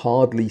can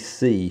hardly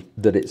see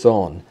that it's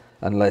on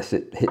unless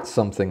it hits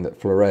something that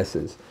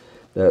fluoresces.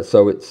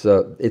 So it's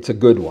a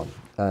good one,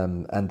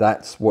 and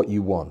that's what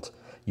you want.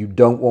 You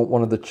don't want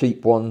one of the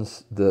cheap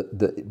ones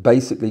that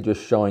basically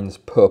just shines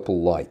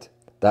purple light.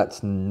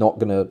 That's not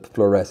going to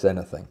fluoresce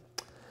anything.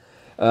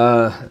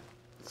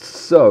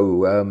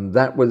 So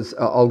that was.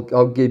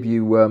 I'll give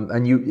you.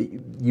 And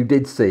you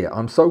did see it.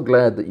 I'm so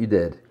glad that you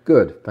did.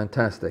 Good,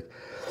 fantastic.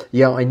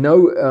 Yeah, I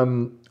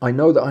know. I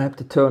know that I have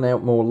to turn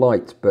out more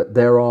lights, but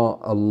there are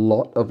a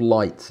lot of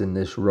lights in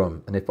this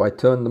room, and if I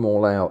turned them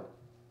all out,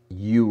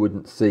 you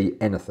wouldn't see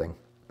anything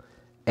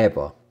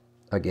ever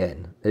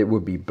again. It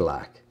would be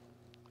black.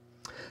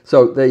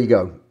 So there you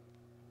go.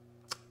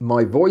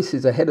 My voice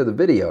is ahead of the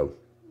video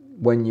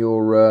when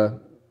you're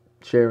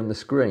sharing the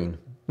screen.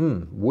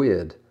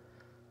 Weird.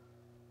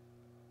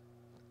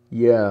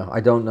 Yeah, I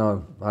don't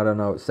know.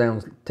 It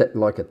sounds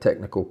like a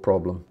technical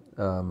problem,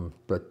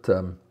 but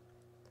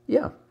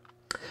yeah.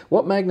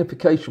 What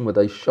magnification were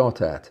they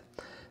shot at?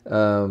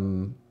 Let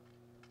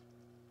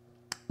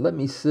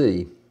me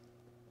see.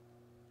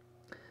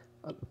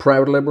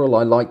 Proud Liberal,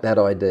 I like that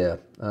idea.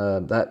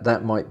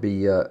 That might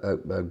be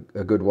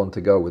a good one to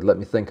go with. Let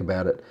me think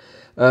about it.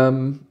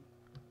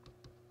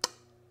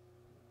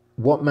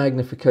 What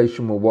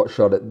magnification were what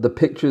shot at? The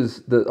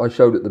pictures that I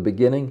showed at the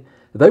beginning,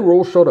 they were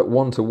all shot at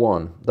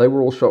 1:1. They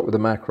were all shot with a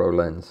macro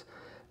lens.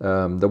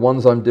 The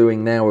ones I'm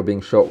doing now are being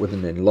shot with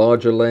an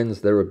enlarger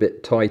lens. They're a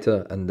bit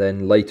tighter, and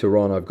then later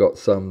on I've got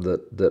some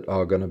that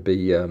are going to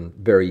be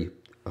very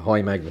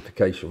high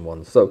magnification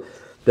ones. So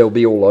they'll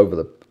be all over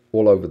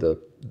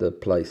the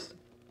place.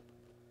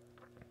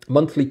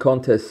 Monthly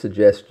contest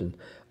suggestion: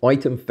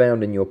 item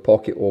found in your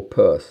pocket or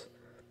purse,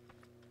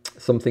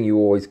 something you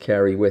always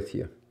carry with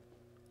you.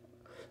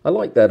 I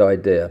like that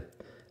idea.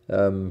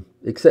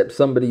 Except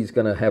somebody's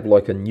going to have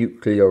like a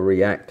nuclear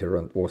reactor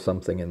or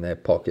something in their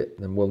pocket,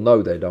 and we'll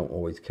know they don't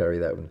always carry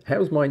that one.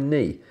 How's my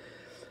knee?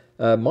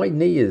 My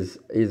knee is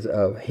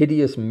a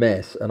hideous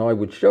mess, and I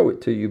would show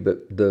it to you,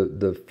 but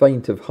the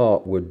faint of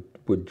heart would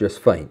just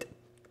faint.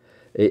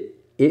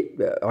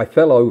 I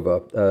fell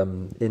over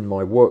in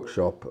my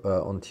workshop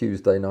on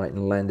Tuesday night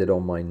and landed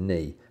on my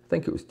knee. I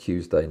think it was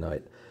Tuesday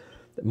night.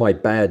 My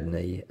bad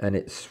knee, and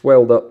it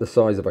swelled up the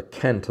size of a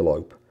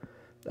cantaloupe.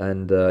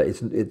 And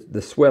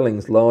the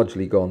swelling's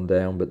largely gone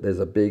down, but there's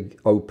a big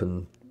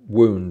open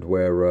wound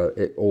where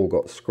it all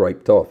got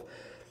scraped off.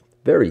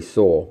 Very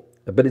sore,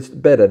 but it's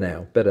better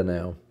now.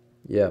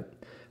 Yeah,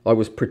 I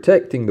was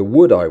protecting the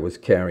wood I was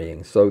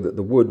carrying so that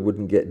the wood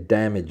wouldn't get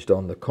damaged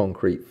on the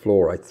concrete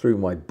floor. I threw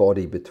my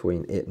body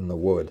between it and the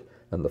wood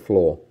and the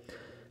floor.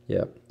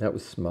 Yeah, that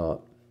was smart.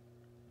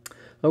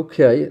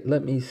 Okay,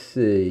 let me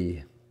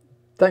see.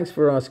 Thanks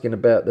for asking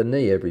about the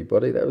knee,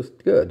 everybody. That was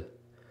good.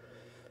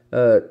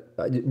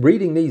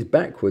 Reading these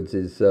backwards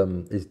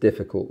is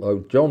difficult,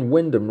 though. John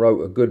Wyndham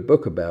wrote a good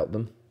book about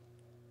them.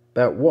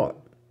 About what?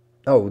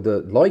 Oh, the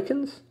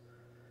lichens?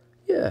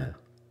 Yeah.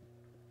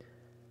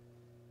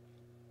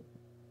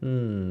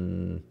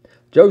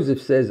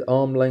 Joseph says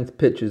arm length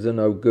pictures are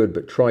no good,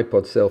 but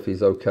tripod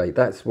selfies okay.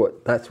 That's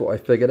what I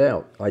figured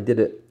out. I did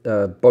it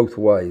both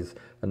ways,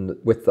 and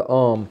with the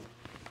arm,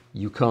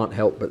 you can't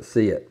help but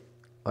see it.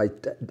 I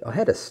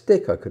had a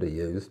stick I could have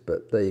used,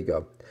 but there you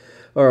go.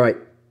 All right,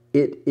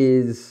 it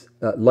is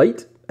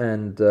late,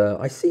 and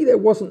I see there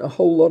wasn't a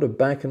whole lot of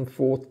back and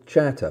forth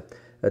chatter.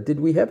 Did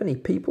we have any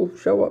people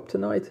show up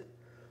tonight?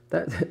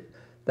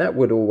 That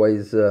would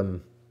always.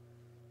 I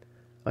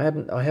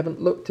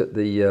haven't looked at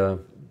the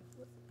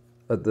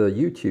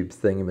YouTube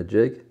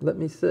thingamajig. Let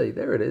me see.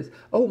 There it is.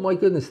 Oh my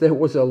goodness, there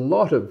was a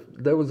lot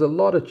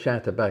of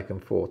chatter back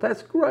and forth.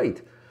 That's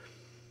great.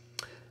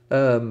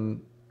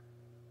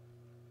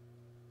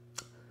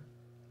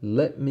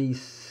 Let me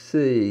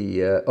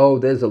see. Oh,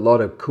 there's a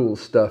lot of cool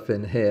stuff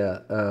in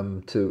here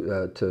for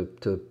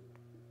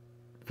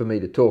me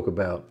to talk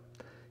about.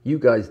 You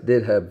guys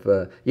did have,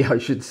 yeah, I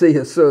should see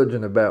a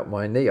surgeon about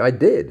my knee. I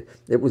did.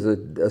 It was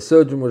a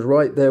surgeon was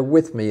right there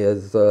with me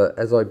as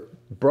I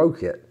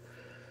broke it.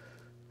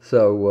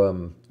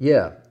 So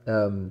yeah,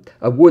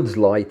 a woods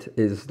light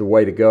is the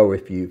way to go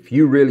if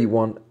you really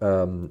want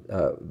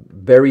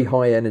very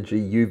high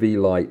energy UV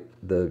light,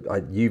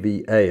 the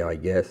UVA, I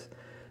guess,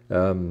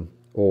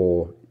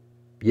 or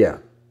yeah,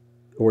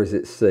 or is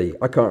it C?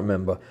 I can't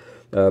remember.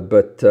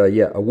 But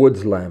yeah, a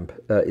woods lamp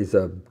is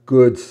a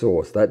good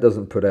source. That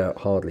doesn't put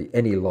out hardly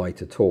any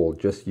light at all,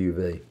 just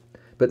UV.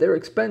 But they're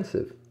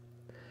expensive.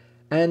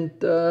 And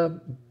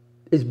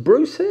is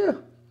Bruce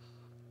here?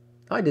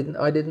 I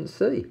didn't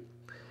see.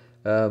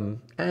 And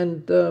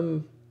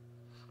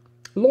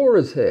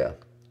Laura's here.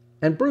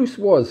 And Bruce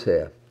was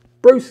here.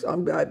 Bruce,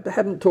 I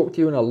haven't talked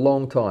to you in a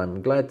long time.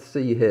 I'm glad to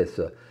see you here,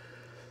 sir.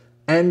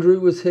 Andrew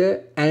was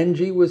here.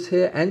 Angie was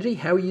here. Angie,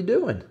 how are you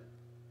doing?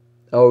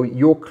 Oh,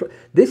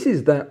 this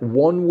is that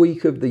 1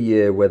 week of the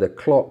year where the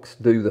clocks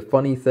do the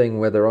funny thing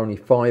where they're only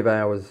 5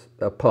 hours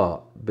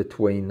apart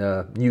between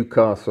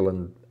Newcastle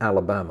and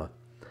Alabama.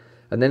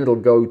 And then it'll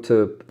go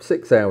to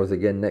 6 hours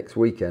again next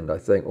weekend, I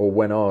think, or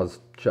when ours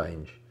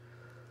change.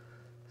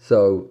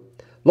 So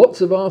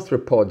lots of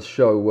arthropods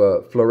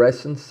show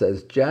fluorescence,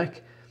 says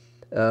Jack.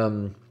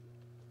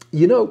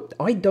 You know,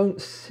 I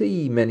don't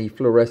see many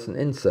fluorescent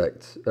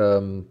insects.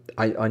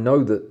 I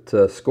know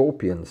that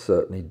scorpions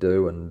certainly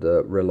do and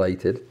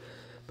related,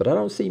 but I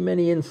don't see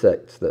many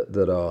insects that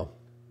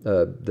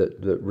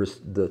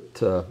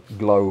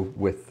glow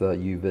with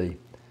UV.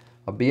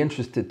 I'd be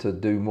interested to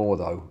do more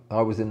though.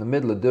 I was in the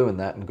middle of doing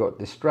that and got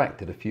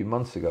distracted a few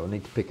months ago. I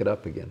need to pick it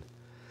up again.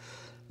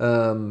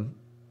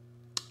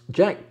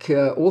 Jack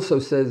also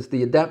says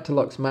the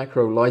Adaptalux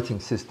macro lighting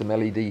system,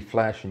 LED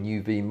flash and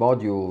UV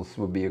modules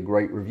would be a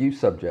great review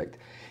subject.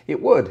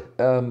 It would.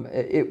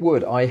 It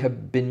would. I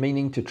have been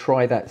meaning to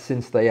try that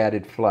since they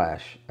added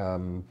flash,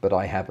 but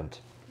I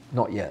haven't.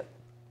 Not yet.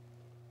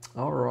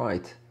 All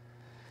right.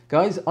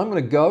 Guys, I'm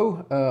going to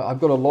go. I've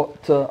got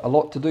a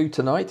lot to do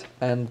tonight,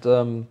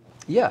 and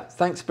yeah,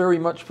 thanks very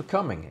much for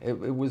coming.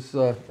 It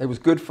was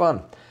good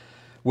fun.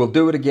 We'll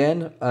do it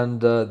again,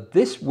 and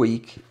this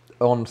week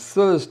on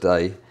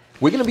Thursday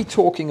we're going to be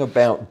talking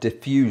about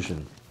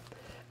diffusion,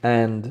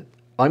 and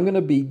I'm going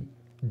to be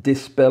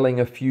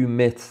dispelling a few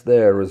myths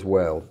there as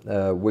well.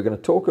 We're going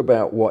to talk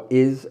about what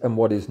is and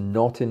what is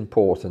not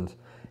important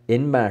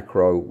in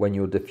macro when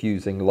you're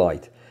diffusing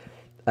light.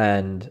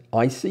 And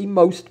I see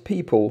most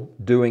people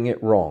doing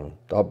it wrong,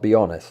 I'll be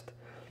honest.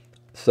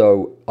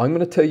 So I'm going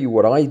to tell you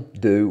what I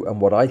do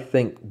and what I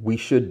think we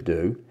should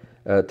do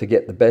to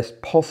get the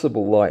best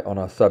possible light on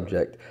our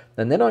subject.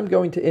 And then I'm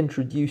going to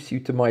introduce you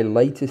to my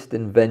latest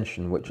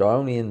invention, which I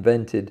only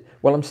invented,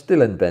 well, I'm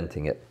still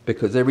inventing it,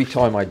 because every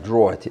time I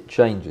draw it, it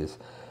changes.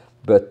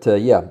 But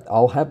yeah,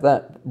 I'll have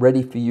that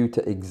ready for you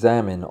to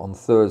examine on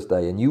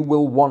Thursday, and you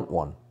will want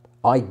one.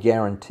 I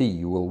guarantee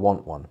you will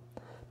want one,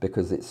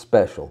 because it's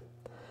special.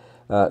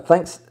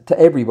 Thanks to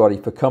everybody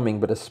for coming,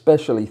 but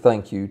especially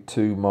thank you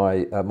to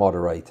my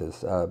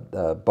moderators.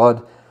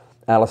 Bud,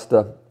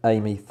 Alistair,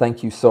 Amy,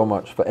 thank you so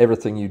much for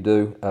everything you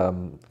do.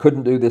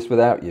 Couldn't do this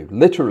without you.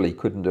 Literally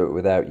couldn't do it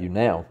without you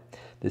now.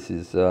 This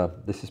is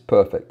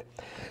perfect.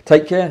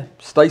 Take care,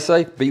 stay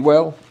safe, be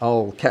well.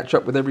 I'll catch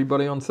up with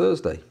everybody on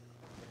Thursday.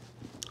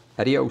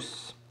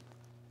 Adios.